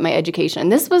ever get my education.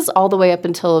 And this was all the way up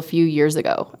until a few years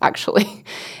ago, actually.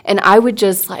 And I would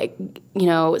just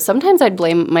sometimes I'd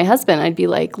blame my husband. I'd be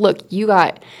like, look, you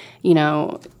got,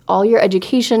 all your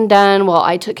education done while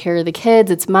I took care of the kids.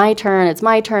 It's my turn. It's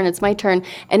my turn. It's my turn.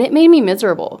 And it made me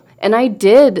miserable. And I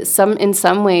did in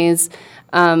some ways,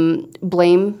 not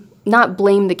blame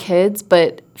the kids,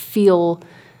 but feel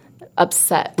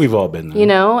upset. We've all been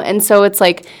there. And so it's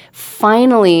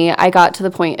finally I got to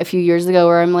the point a few years ago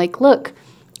where I'm like, look,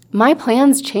 my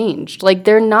plans changed.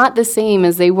 They're not the same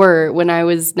as they were when I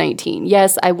was 19.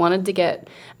 Yes, I wanted to get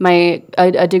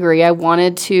a degree. I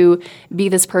wanted to be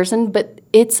this person, but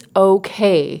it's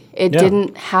okay. It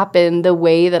didn't happen the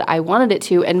way that I wanted it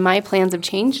to, and my plans have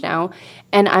changed now,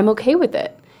 and I'm okay with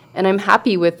it, and I'm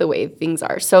happy with the way things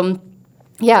are. So,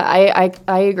 yeah,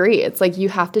 I agree. It's you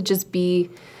have to just be.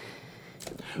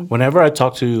 Whenever I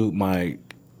talk to my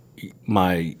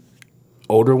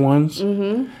older ones.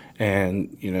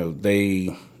 And,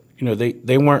 they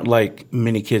weren't like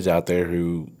many kids out there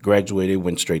who graduated,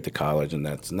 went straight to college, and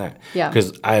that's and that. Yeah.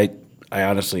 Because I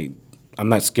honestly, I'm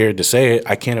not scared to say it,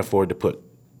 I can't afford to put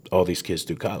all these kids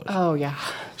through college. Oh, yeah.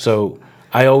 So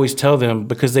I always tell them,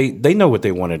 because they know what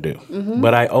they want to do,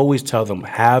 but I always tell them,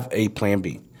 have a plan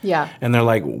B. Yeah. And they're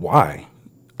like, why?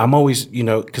 I'm always,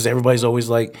 because everybody's always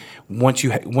like, once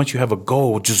you have a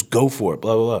goal, just go for it,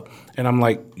 blah, blah, blah. And I'm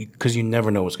like, because you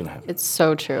never know what's going to happen. It's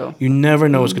so true. You never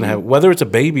know what's going to happen, whether it's a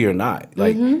baby or not.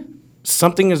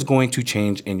 Something is going to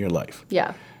change in your life.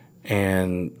 Yeah.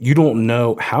 And you don't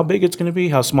know how big it's going to be,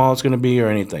 how small it's going to be, or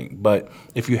anything. But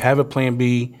if you have a plan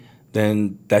B,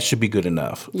 then that should be good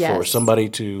enough for somebody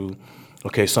to,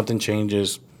 okay, something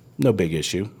changes, no big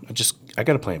issue. I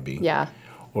got a plan B. Yeah.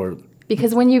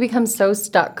 Because when you become so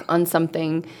stuck on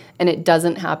something and it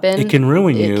doesn't happen, it can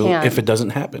ruin you if it doesn't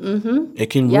happen. It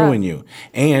can ruin you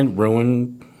and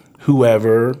ruin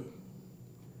whoever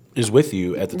is with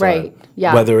you at the time. Right.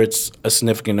 Yeah. Whether it's a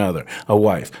significant other, a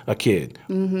wife, a kid,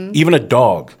 even a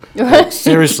dog.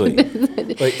 Seriously,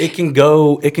 it can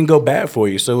go bad for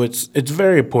you. So it's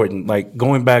very important.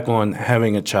 Going back on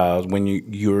having a child when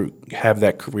you have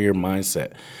that career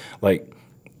mindset,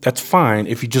 that's fine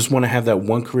if you just want to have that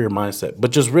one career mindset.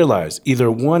 But just realize either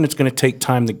one, it's going to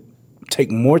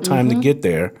take more time to get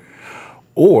there,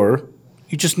 or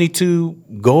you just need to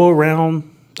go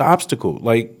around the obstacle,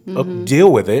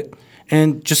 deal with it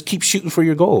and just keep shooting for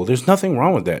your goal. There's nothing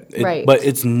wrong with that. Right. But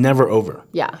it's never over.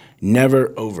 Yeah.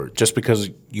 Never over just because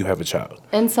you have a child.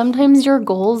 And sometimes your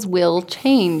goals will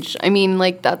change. I mean,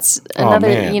 like, that's another,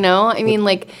 I mean,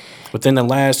 like. Within the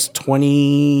last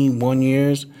 21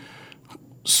 years,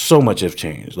 so much have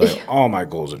changed. Like, all my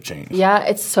goals have changed. Yeah,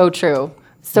 it's so true.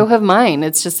 So have mine.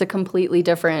 It's just a completely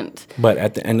different. But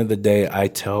at the end of the day, I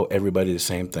tell everybody the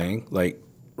same thing. Like,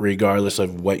 regardless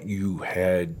of what you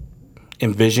had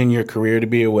envisioned your career to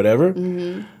be or whatever,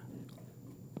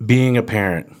 being a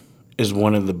parent is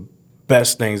one of the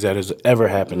best things that has ever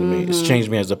happened to me. It's changed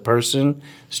me as a person.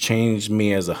 It's changed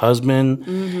me as a husband.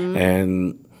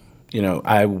 And,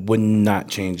 I would not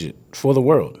change it for the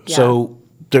world. Yeah. So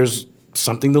there's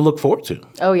something to look forward to.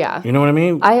 Oh, yeah. You know what I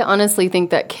mean? I honestly think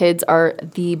that kids are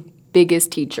the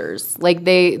biggest teachers. Like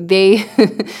they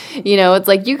it's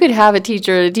like you could have a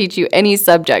teacher to teach you any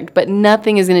subject, but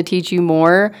nothing is going to teach you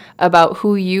more about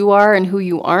who you are and who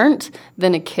you aren't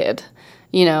than a kid,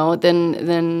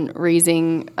 than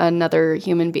raising another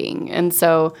human being. And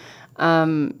so,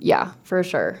 yeah, for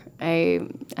sure. I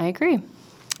agree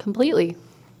completely.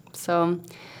 So,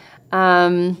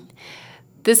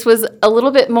 this was a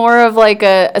little bit more of like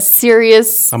a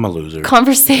serious I'm a loser.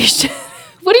 Conversation.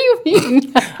 What do you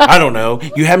mean? I don't know.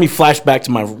 You had me flash back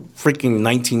to my freaking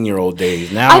 19-year-old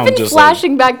days. Now I've been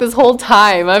flashing back this whole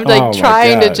time. I'm like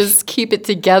trying to just keep it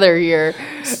together here.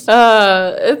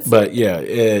 But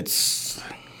yeah,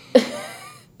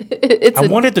 I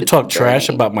wanted to talk trash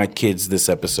about my kids this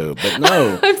episode, but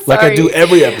no. Like I do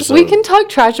every episode. We can talk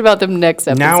trash about them next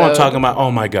episode. Now I'm talking about,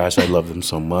 oh my gosh, I love them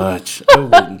so much. I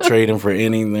wouldn't trade them for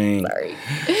anything. Sorry.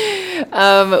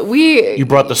 You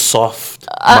brought the soft mic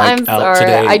I'm out sorry.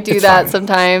 today. I do it's that fine.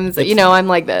 Sometimes. I'm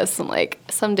like this. I'm like,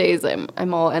 some days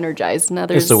I'm all energized, and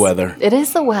others. It's the weather. It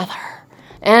is the weather.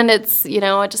 And it's,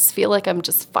 I just feel like I'm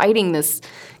just fighting this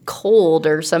cold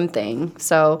or something.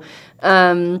 So,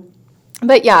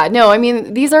 but yeah, no, I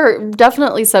mean, these are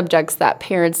definitely subjects that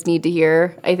parents need to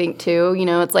hear, I think, too.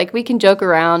 It's like we can joke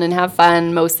around and have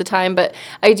fun most of the time, but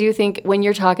I do think when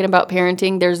you're talking about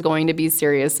parenting, there's going to be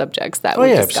serious subjects that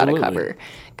we just got to cover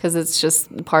because it's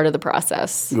just part of the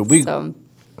process.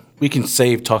 We can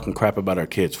save talking crap about our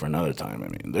kids for another time. I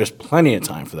mean, there's plenty of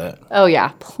time for that. Oh,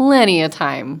 yeah, plenty of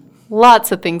time.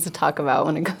 Lots of things to talk about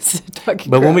when it comes to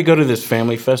talking crap. When we go to this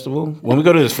family festival,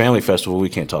 we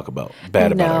can't talk about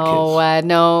bad about our kids.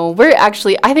 No,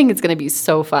 I think it's going to be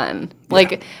so fun. Yeah.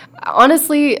 Like,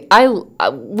 honestly,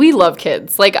 we love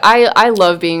kids. Like, I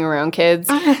love being around kids.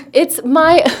 It's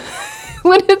my...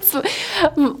 When it's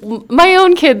my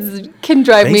own kids can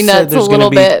drive me nuts a little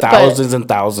bit. Thousands and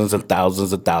thousands and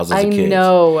thousands and thousands of kids. I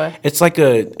know. It's like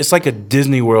a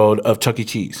Disney World of Chuck E.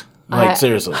 Cheese. Like,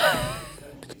 seriously.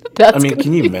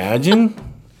 Can you imagine?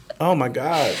 Oh my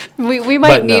God. We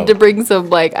might need to bring some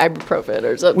like ibuprofen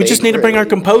or something. We just need to bring our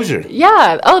composure.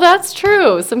 Yeah. Oh, that's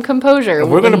true. Some composure.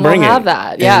 We're gonna bring it. We'll have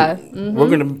that. Yeah. We're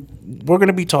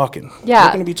gonna be talking. Yeah.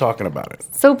 We're gonna be talking about it.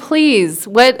 So please,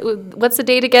 what's the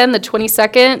date again? The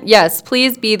 22nd? Yes,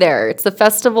 please be there. The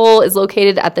festival is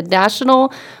located at the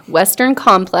National Western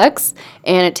Complex,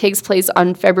 and it takes place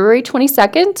on February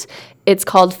 22nd. It's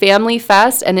called Family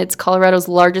Fest, and it's Colorado's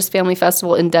largest family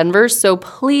festival in Denver. So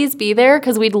please be there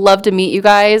because we'd love to meet you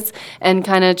guys and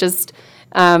kind of just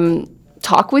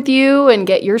talk with you and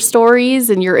get your stories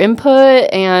and your input.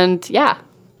 And yeah.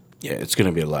 Yeah, it's going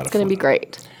to be a lot of fun. It's going to be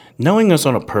great. Knowing us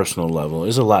on a personal level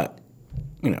is a lot,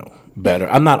 better.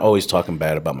 I'm not always talking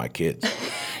bad about my kids.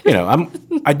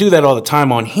 I do that all the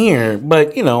time on here,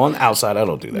 but, on the outside, I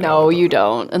don't do that. No, you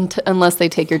don't, unless they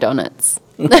take your donuts.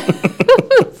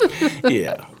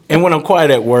 Yeah. And when I'm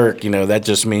quiet at work, that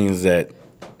just means that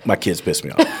my kids piss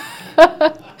me off.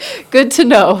 Good to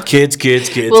know. Kids.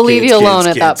 We'll leave you alone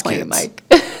at that point, Mike.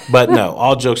 But no,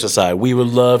 all jokes aside, we would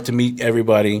love to meet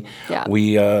everybody. Yeah.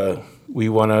 We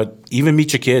want to even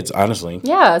meet your kids, honestly.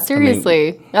 Yeah,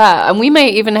 seriously. And we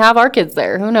may even have our kids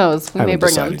there. Who knows? We may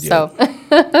bring them.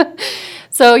 Yet.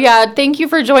 So, yeah, thank you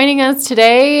for joining us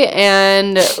today.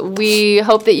 And we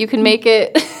hope that you can make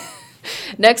it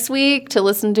next week to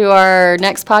listen to our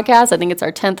next podcast. I think it's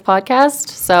our 10th podcast.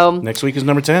 So next week is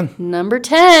number 10. Number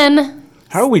 10.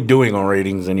 How are we doing on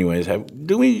ratings anyways?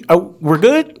 We're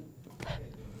good?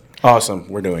 Awesome.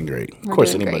 We're doing great. Of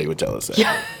course, anybody would tell us that.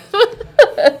 Yeah.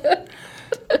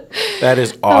 That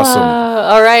is awesome.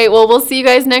 All right. Well, we'll see you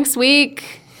guys next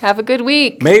week. Have a good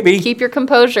week. Maybe. Keep your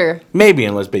composure. Maybe,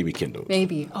 unless baby kindles.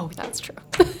 Maybe. Oh, that's true.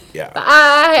 Yeah.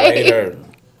 Bye. Later.